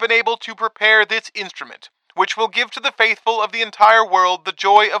 I have been able to prepare this instrument, which will give to the faithful of the entire world the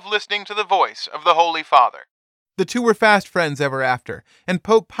joy of listening to the voice of the Holy Father." The two were fast friends ever after, and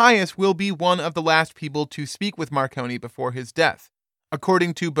Pope Pius will be one of the last people to speak with Marconi before his death.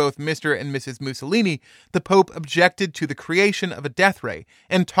 According to both Mr. and Mrs. Mussolini, the Pope objected to the creation of a death ray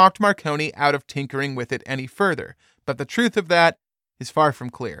and talked Marconi out of tinkering with it any further, but the truth of that is far from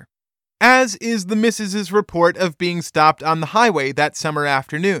clear. As is the Mrs.'s report of being stopped on the highway that summer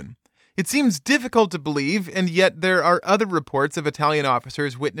afternoon. It seems difficult to believe, and yet there are other reports of Italian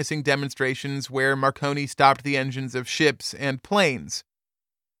officers witnessing demonstrations where Marconi stopped the engines of ships and planes.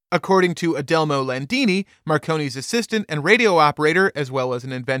 According to Adelmo Landini, Marconi's assistant and radio operator, as well as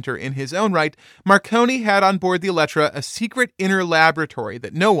an inventor in his own right, Marconi had on board the Elettra a secret inner laboratory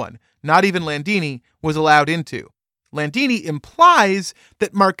that no one, not even Landini, was allowed into. Landini implies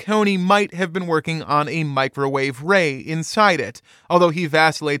that Marconi might have been working on a microwave ray inside it, although he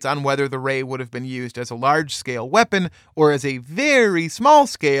vacillates on whether the ray would have been used as a large-scale weapon or as a very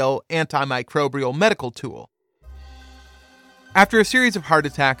small-scale antimicrobial medical tool. After a series of heart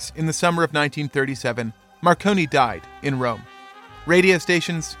attacks in the summer of 1937, Marconi died in Rome. Radio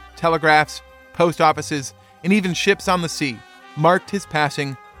stations, telegraphs, post offices, and even ships on the sea marked his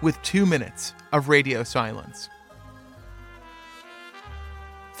passing with 2 minutes of radio silence.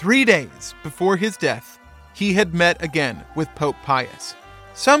 3 days before his death, he had met again with Pope Pius.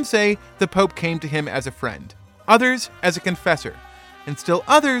 Some say the Pope came to him as a friend, others as a confessor, and still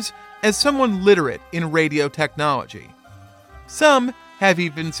others as someone literate in radio technology. Some have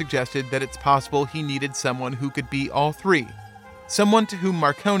even suggested that it's possible he needed someone who could be all three, someone to whom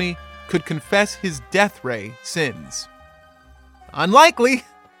Marconi could confess his death ray sins. Unlikely,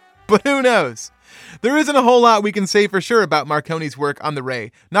 but who knows? There isn't a whole lot we can say for sure about Marconi's work on the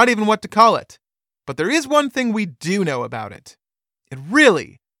ray, not even what to call it. But there is one thing we do know about it. It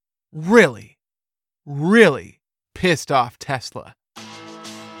really, really, really pissed off Tesla.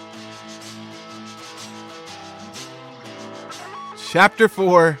 Chapter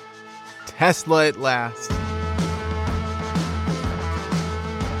 4, Tesla at Last.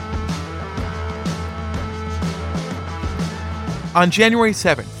 On January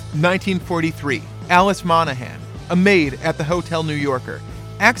 7th, 1943, Alice Monahan, a maid at the Hotel New Yorker,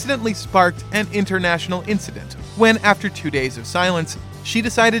 accidentally sparked an international incident when, after 2 days of silence, she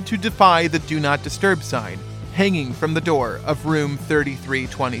decided to defy the Do Not Disturb sign hanging from the door of room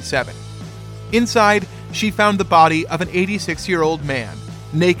 3327. Inside, she found the body of an 86-year-old man,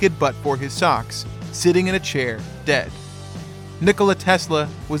 naked but for his socks, sitting in a chair, dead. Nikola Tesla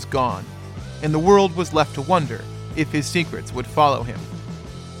was gone, and the world was left to wonder if his secrets would follow him.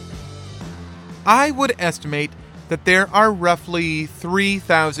 I would estimate that there are roughly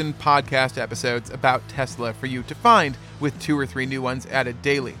 3,000 podcast episodes about Tesla for you to find, with 2 or 3 new ones added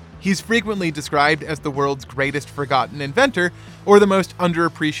daily. He's frequently described as the world's greatest forgotten inventor, or the most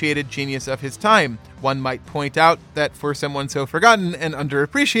underappreciated genius of his time. One might point out that for someone so forgotten and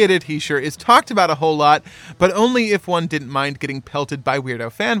underappreciated, he sure is talked about a whole lot, but only if one didn't mind getting pelted by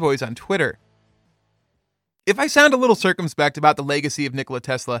weirdo fanboys on Twitter. If I sound a little circumspect about the legacy of Nikola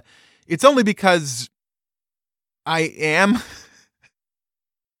Tesla, it's only because I am.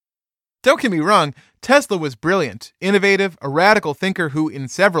 Don't get me wrong, Tesla was brilliant, innovative, a radical thinker who in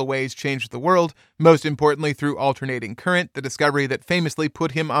several ways changed the world, most importantly through alternating current, the discovery that famously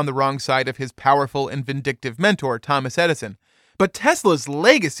put him on the wrong side of his powerful and vindictive mentor, Thomas Edison. But Tesla's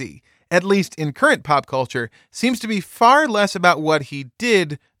legacy, at least in current pop culture, seems to be far less about what he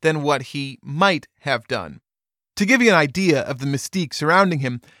did than what he might have done. To give you an idea of the mystique surrounding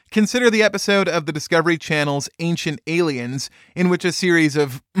him, consider the episode of the Discovery Channel's Ancient Aliens, in which a series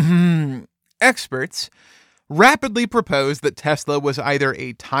of experts rapidly proposed that Tesla was either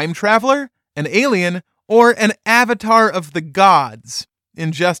a time traveler, an alien, or an avatar of the gods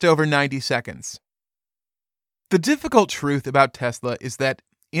in just over 90 seconds. The difficult truth about Tesla is that,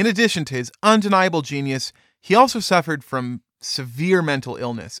 in addition to his undeniable genius, he also suffered from severe mental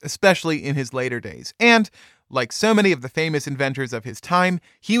illness, especially in his later days, and like so many of the famous inventors of his time,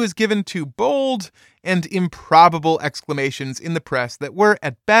 he was given to bold and improbable exclamations in the press that were,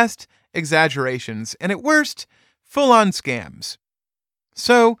 at best, exaggerations, and at worst, full-on scams.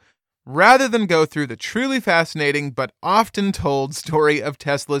 So, rather than go through the truly fascinating but often told story of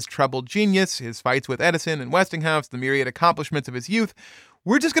Tesla's troubled genius, his fights with Edison and Westinghouse, the myriad accomplishments of his youth,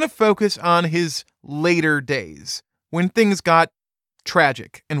 we're just going to focus on his later days, when things got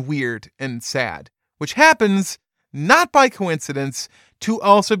tragic and weird and sad, which happens, not by coincidence, to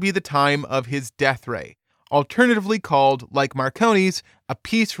also be the time of his death ray, alternatively called, like Marconi's, a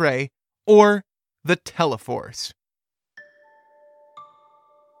peace ray, or the teleforce.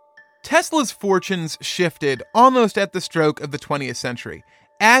 Tesla's fortunes shifted almost at the stroke of the 20th century.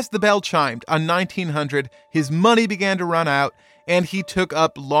 As the bell chimed on 1900, his money began to run out, and he took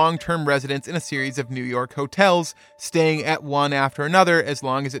up long-term residence in a series of New York hotels, staying at one after another as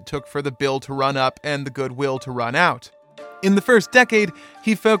long as it took for the bill to run up and the goodwill to run out. In the first decade,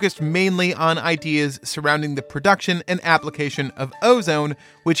 he focused mainly on ideas surrounding the production and application of ozone,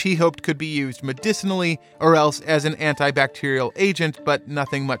 which he hoped could be used medicinally or else as an antibacterial agent, but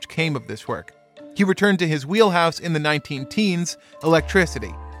nothing much came of this work. He returned to his wheelhouse in the 19-teens,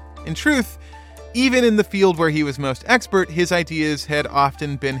 electricity. In truth, even in the field where he was most expert, his ideas had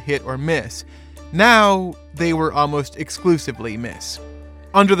often been hit or miss. Now, they were almost exclusively miss.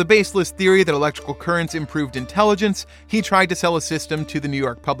 Under the baseless theory that electrical currents improved intelligence, he tried to sell a system to the New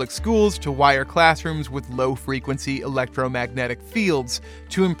York public schools to wire classrooms with low-frequency electromagnetic fields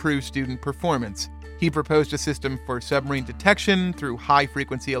to improve student performance. He proposed a system for submarine detection through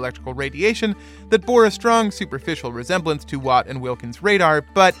high-frequency electrical radiation that bore a strong superficial resemblance to Watt and Wilkins' radar,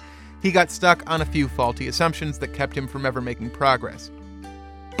 but he got stuck on a few faulty assumptions that kept him from ever making progress.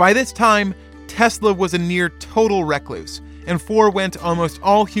 By this time, Tesla was a near total recluse, and forewent almost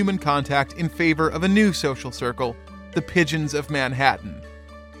all human contact in favor of a new social circle, the pigeons of Manhattan.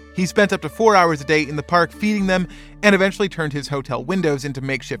 He spent up to 4 hours a day in the park feeding them, and eventually turned his hotel windows into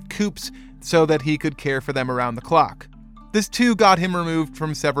makeshift coops so that he could care for them around the clock. This too got him removed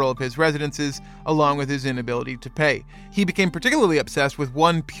from several of his residences, along with his inability to pay. He became particularly obsessed with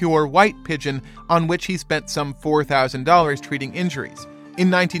one pure white pigeon on which he spent some $4,000 treating injuries.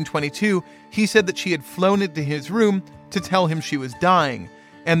 In 1922, he said that she had flown into his room to tell him she was dying,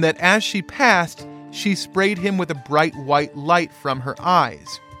 and that as she passed, she sprayed him with a bright white light from her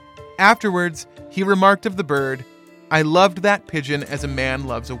eyes. Afterwards, he remarked of the bird, "I loved that pigeon as a man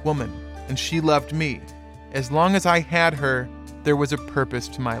loves a woman, and she loved me. As long as I had her, there was a purpose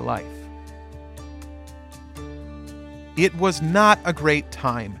to my life." It was not a great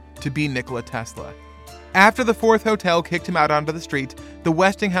time to be Nikola Tesla. After the fourth hotel kicked him out onto the street, the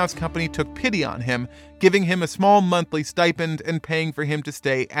Westinghouse company took pity on him, giving him a small monthly stipend and paying for him to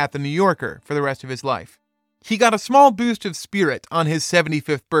stay at the New Yorker for the rest of his life. He got a small boost of spirit on his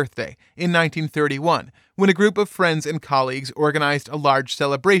 75th birthday in 1931, when a group of friends and colleagues organized a large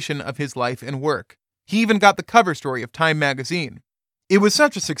celebration of his life and work. He even got the cover story of Time magazine. It was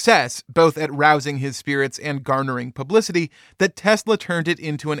such a success, both at rousing his spirits and garnering publicity, that Tesla turned it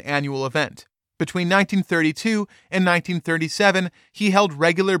into an annual event. Between 1932 and 1937, he held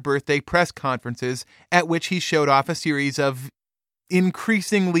regular birthday press conferences at which he showed off a series of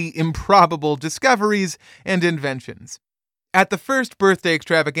increasingly improbable discoveries and inventions. At the first birthday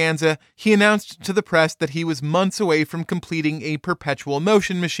extravaganza, he announced to the press that he was months away from completing a perpetual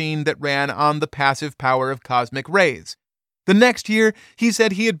motion machine that ran on the passive power of cosmic rays. The next year, he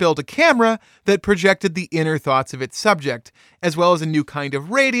said he had built a camera that projected the inner thoughts of its subject, as well as a new kind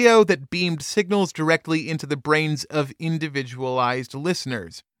of radio that beamed signals directly into the brains of individualized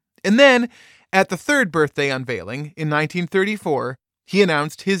listeners. And then, at the third birthday unveiling, in 1934, he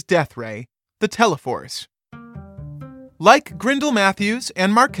announced his death ray, the Teleforce. Like Grindle Matthews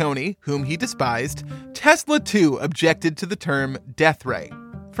and Marconi, whom he despised, Tesla too objected to the term death ray.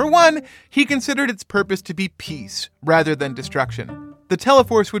 For one, he considered its purpose to be peace rather than destruction. The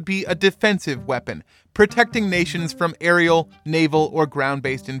Teleforce would be a defensive weapon, protecting nations from aerial, naval, or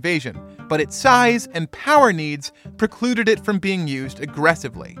ground-based invasion, but its size and power needs precluded it from being used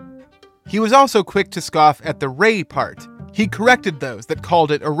aggressively. He was also quick to scoff at the ray part. He corrected those that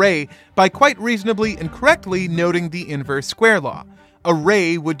called it a ray by quite reasonably and correctly noting the inverse square law. A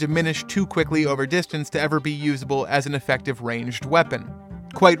ray would diminish too quickly over distance to ever be usable as an effective ranged weapon.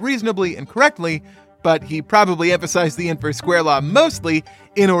 Quite reasonably and correctly, but he probably emphasized the inverse square law mostly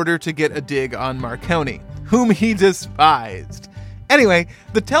in order to get a dig on Marconi, whom he despised. Anyway,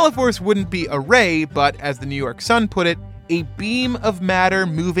 the Teleforce wouldn't be a ray, but as the New York Sun put it, a beam of matter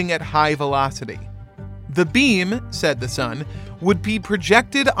moving at high velocity. The beam, said the Sun, would be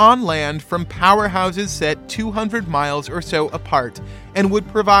projected on land from powerhouses set 200 miles or so apart and would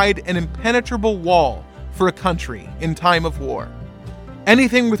provide an impenetrable wall for a country in time of war.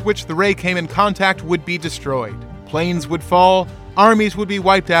 Anything with which the ray came in contact would be destroyed. Planes would fall, armies would be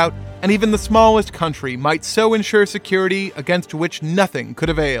wiped out, and even the smallest country might so ensure security against which nothing could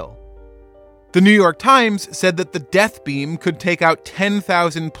avail. The New York Times said that the death beam could take out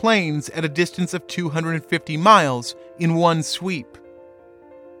 10,000 planes at a distance of 250 miles in one sweep.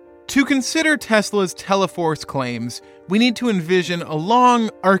 To consider Tesla's Teleforce claims, we need to envision a long,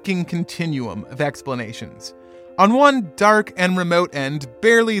 arcing continuum of explanations. On one dark and remote end,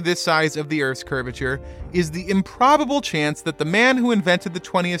 barely this size of the Earth's curvature, is the improbable chance that the man who invented the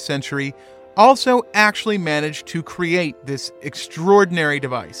 20th century also actually managed to create this extraordinary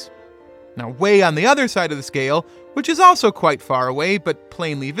device. Now, way on the other side of the scale, which is also quite far away but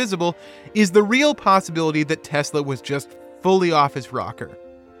plainly visible, is the real possibility that Tesla was just fully off his rocker.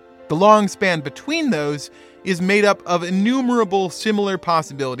 The long span between those is made up of innumerable similar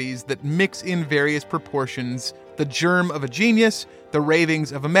possibilities that mix in various proportions the germ of a genius, the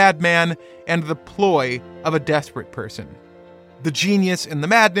ravings of a madman, and the ploy of a desperate person. The genius and the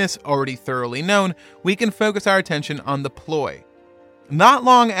madness already thoroughly known, we can focus our attention on the ploy. Not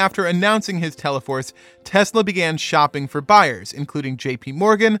long after announcing his Teleforce, Tesla began shopping for buyers, including J.P.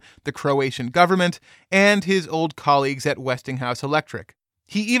 Morgan, the Croatian government, and his old colleagues at Westinghouse Electric.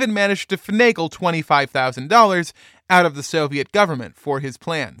 He even managed to finagle $25,000 out of the Soviet government for his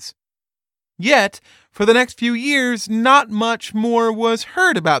plans. Yet, for the next few years, not much more was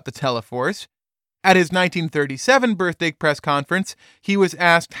heard about the Teleforce. At his 1937 birthday press conference, he was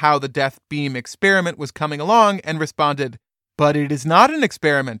asked how the death beam experiment was coming along and responded, "But it is not an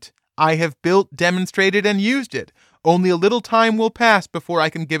experiment. I have built, demonstrated, and used it. Only a little time will pass before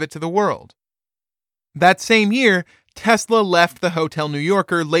I can give it to the world." That same year, Tesla left the Hotel New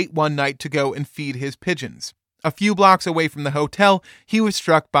Yorker late one night to go and feed his pigeons. A few blocks away from the hotel, he was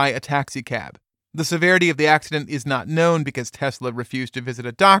struck by a taxicab. The severity of the accident is not known because Tesla refused to visit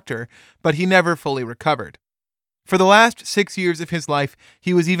a doctor, but he never fully recovered. For the last 6 years of his life,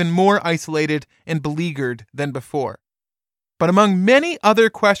 he was even more isolated and beleaguered than before. But among many other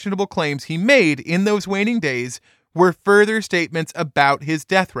questionable claims he made in those waning days were further statements about his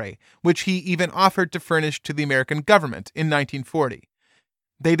death ray, which he even offered to furnish to the American government in 1940.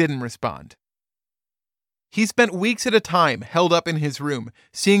 They didn't respond. He spent weeks at a time held up in his room,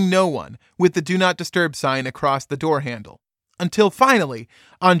 seeing no one, with the Do Not Disturb sign across the door handle. Until finally,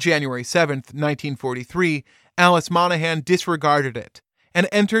 on January 7th, 1943, Alice Monahan disregarded it and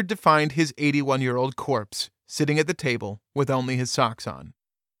entered to find his 81-year-old corpse sitting at the table with only his socks on.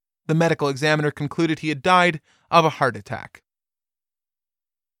 The medical examiner concluded he had died of a heart attack.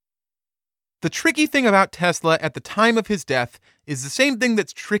 The tricky thing about Tesla at the time of his death is the same thing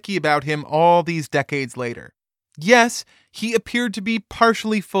that's tricky about him all these decades later. Yes, he appeared to be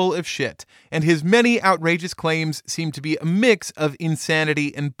partially full of shit, and his many outrageous claims seemed to be a mix of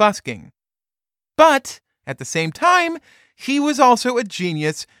insanity and busking. But, at the same time, he was also a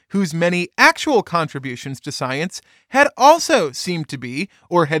genius whose many actual contributions to science had also seemed to be,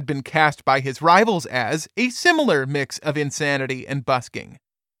 or had been cast by his rivals as, a similar mix of insanity and busking.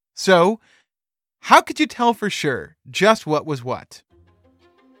 So, how could you tell for sure just what was what?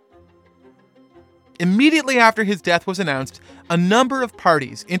 Immediately after his death was announced, a number of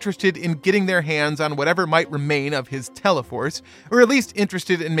parties interested in getting their hands on whatever might remain of his teleforce, or at least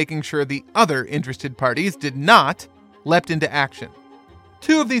interested in making sure the other interested parties did not, leapt into action.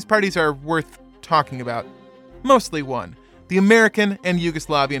 Two of these parties are worth talking about. Mostly one, the American and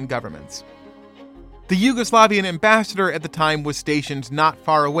Yugoslavian governments. The Yugoslavian ambassador at the time was stationed not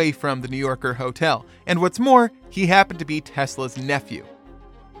far away from the New Yorker hotel, and what's more, he happened to be Tesla's nephew.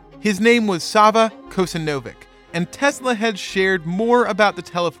 His name was Sava Kosanovic, and Tesla had shared more about the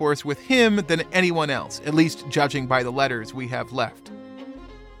teleforce with him than anyone else, at least judging by the letters we have left.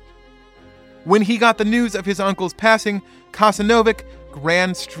 When he got the news of his uncle's passing, Kosanovic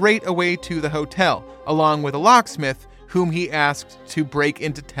ran straight away to the hotel, along with a locksmith whom he asked to break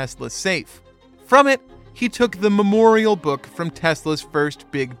into Tesla's safe. From it, he took the memorial book from Tesla's first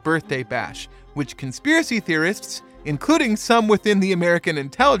big birthday bash, which conspiracy theorists, including some within the American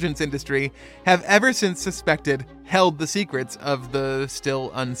intelligence industry, have ever since suspected held the secrets of the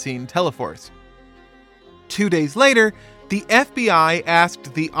still unseen teleforce. 2 days later, the FBI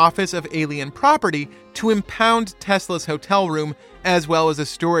asked the Office of Alien Property to impound Tesla's hotel room as well as a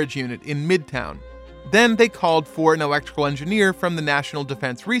storage unit in Midtown. Then they called for an electrical engineer from the National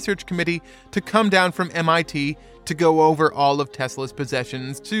Defense Research Committee to come down from MIT to go over all of Tesla's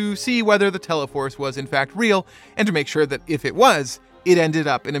possessions to see whether the teleforce was in fact real, and to make sure that if it was, it ended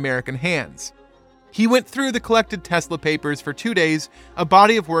up in American hands. He went through the collected Tesla papers for 2 days, a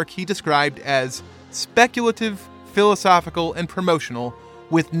body of work he described as speculative, philosophical, and promotional,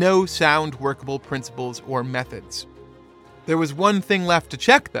 with no sound workable principles or methods. There was one thing left to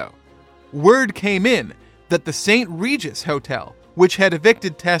check, though. Word came in that the St. Regis Hotel, which had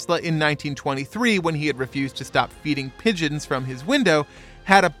evicted Tesla in 1923 when he had refused to stop feeding pigeons from his window,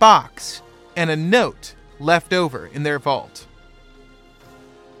 had a box and a note left over in their vault.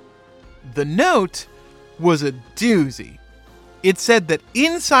 The note was a doozy. It said that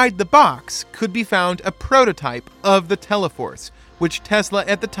inside the box could be found a prototype of the teleforce, which Tesla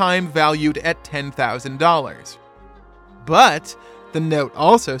at the time valued at $10,000. But the note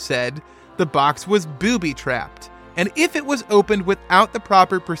also said the box was booby-trapped, and if it was opened without the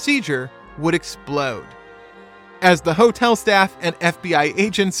proper procedure, would explode. As the hotel staff and FBI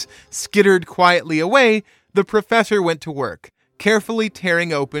agents skittered quietly away, the professor went to work, carefully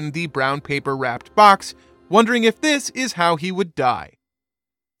tearing open the brown paper-wrapped box, wondering if this is how he would die.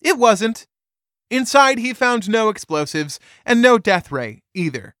 It wasn't. Inside, he found no explosives and no death ray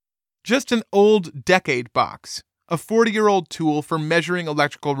either. Just an old decade box, a 40-year-old tool for measuring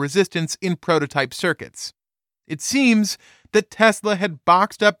electrical resistance in prototype circuits. It seems that Tesla had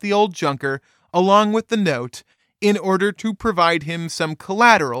boxed up the old junker along with the note in order to provide him some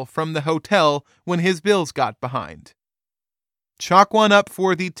collateral from the hotel when his bills got behind. Chalk one up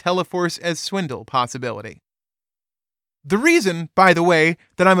for the teleforce as swindle possibility. The reason, by the way,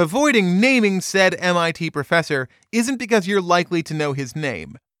 that I'm avoiding naming said MIT professor isn't because you're likely to know his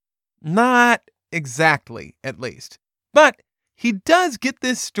name. Not exactly, at least. But he does get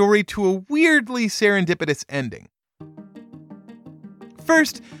this story to a weirdly serendipitous ending.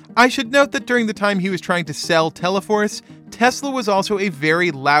 First, I should note that during the time he was trying to sell Teleforce, Tesla was also a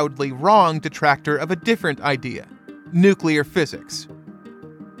very loudly wrong detractor of a different idea: nuclear physics.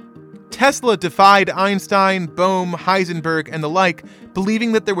 Tesla defied Einstein, Bohm, Heisenberg, and the like,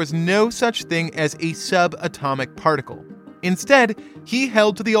 believing that there was no such thing as a subatomic particle. Instead, he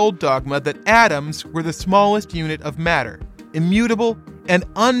held to the old dogma that atoms were the smallest unit of matter, immutable and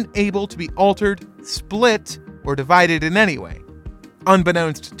unable to be altered, split, or divided in any way.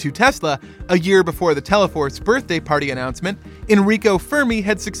 Unbeknownst to Tesla, a year before the Teleforce birthday party announcement, Enrico Fermi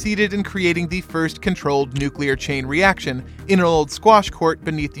had succeeded in creating the first controlled nuclear chain reaction in an old squash court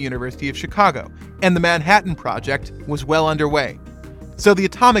beneath the University of Chicago, and the Manhattan Project was well underway. So the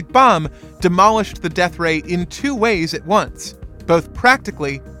atomic bomb demolished the death ray in two ways at once. Both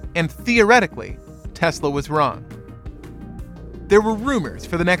practically and theoretically, Tesla was wrong. There were rumors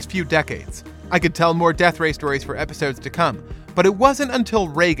for the next few decades. I could tell more death ray stories for episodes to come, but it wasn't until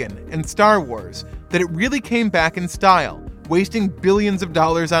Reagan and Star Wars that it really came back in style, wasting billions of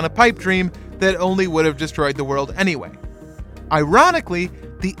dollars on a pipe dream that only would have destroyed the world anyway. Ironically,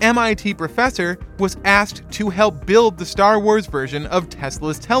 the MIT professor was asked to help build the Star Wars version of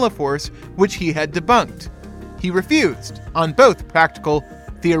Tesla's Teleforce, which he had debunked. He refused, on both practical,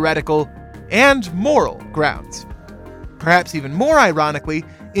 theoretical, and moral grounds. Perhaps even more ironically,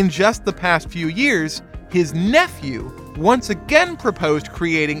 in just the past few years, his nephew once again proposed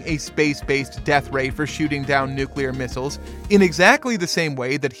creating a space-based death ray for shooting down nuclear missiles in exactly the same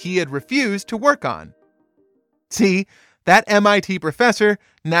way that he had refused to work on. See, that MIT professor,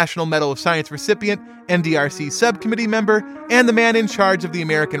 National Medal of Science recipient, NDRC subcommittee member, and the man in charge of the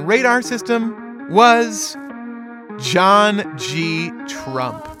American radar system was John G.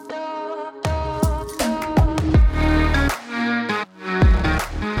 Trump.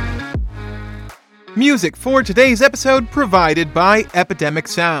 Music for today's episode provided by Epidemic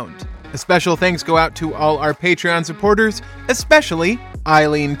Sound. A special thanks go out to all our Patreon supporters, especially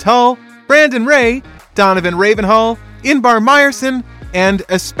Eileen Tull, Brandon Ray, Donovan Ravenhall, Inbar Meyerson, and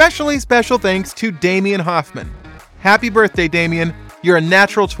especially special thanks to Damian Hoffman. Happy birthday, Damian. You're a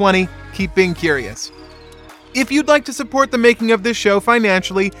natural 20. Keep being curious. If you'd like to support the making of this show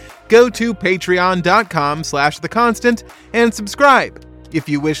financially, go to patreon.com/theconstant and subscribe. If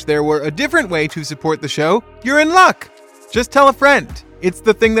you wish there were a different way to support the show, you're in luck. Just tell a friend. It's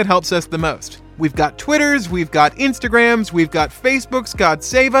the thing that helps us the most. We've got Twitters, we've got Instagrams, we've got Facebooks, God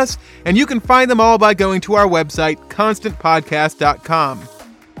save us, and you can find them all by going to our website, constantpodcast.com.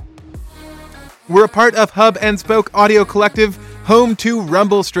 We're a part of Hub and Spoke Audio Collective, home to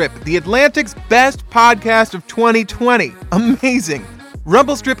Rumble Strip, the Atlantic's best podcast of 2020. Amazing.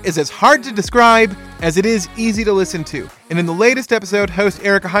 Rumble Strip is as hard to describe as it is easy to listen to. And in the latest episode, host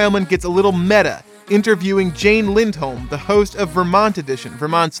Erica Heilman gets a little meta, interviewing Jane Lindholm, the host of Vermont Edition,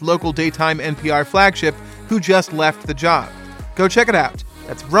 Vermont's local daytime NPR flagship, who just left the job. Go check it out.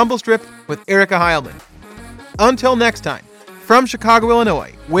 That's Rumble Strip with Erica Heilman. Until next time, from Chicago,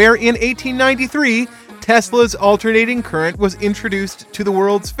 Illinois, where in 1893, Tesla's alternating current was introduced to the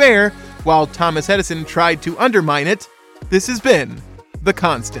World's Fair, while Thomas Edison tried to undermine it, this has been The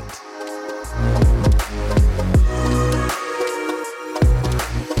Constant.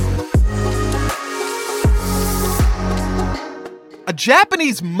 A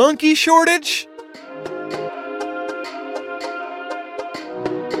Japanese monkey shortage?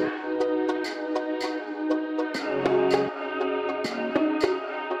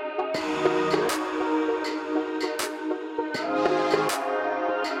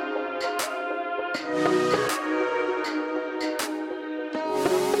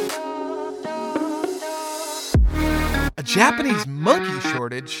 A Japanese monkey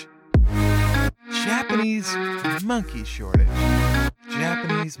shortage? Japanese monkey shortage.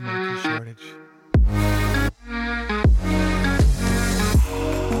 Japanese monkey shortage.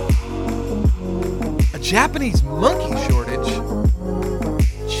 A Japanese monkey shortage?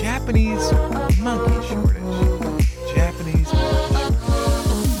 Japanese monkey shortage. Japanese monkey shortage.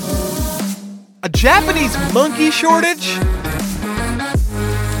 A Japanese monkey shortage?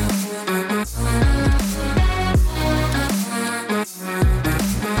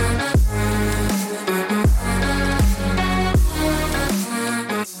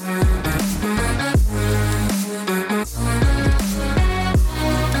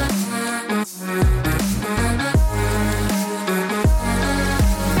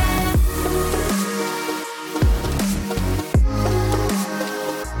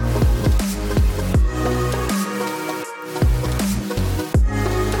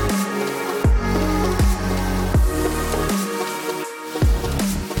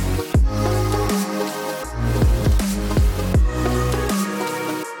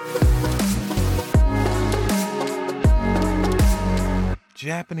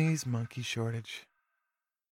 Japanese monkey shortage.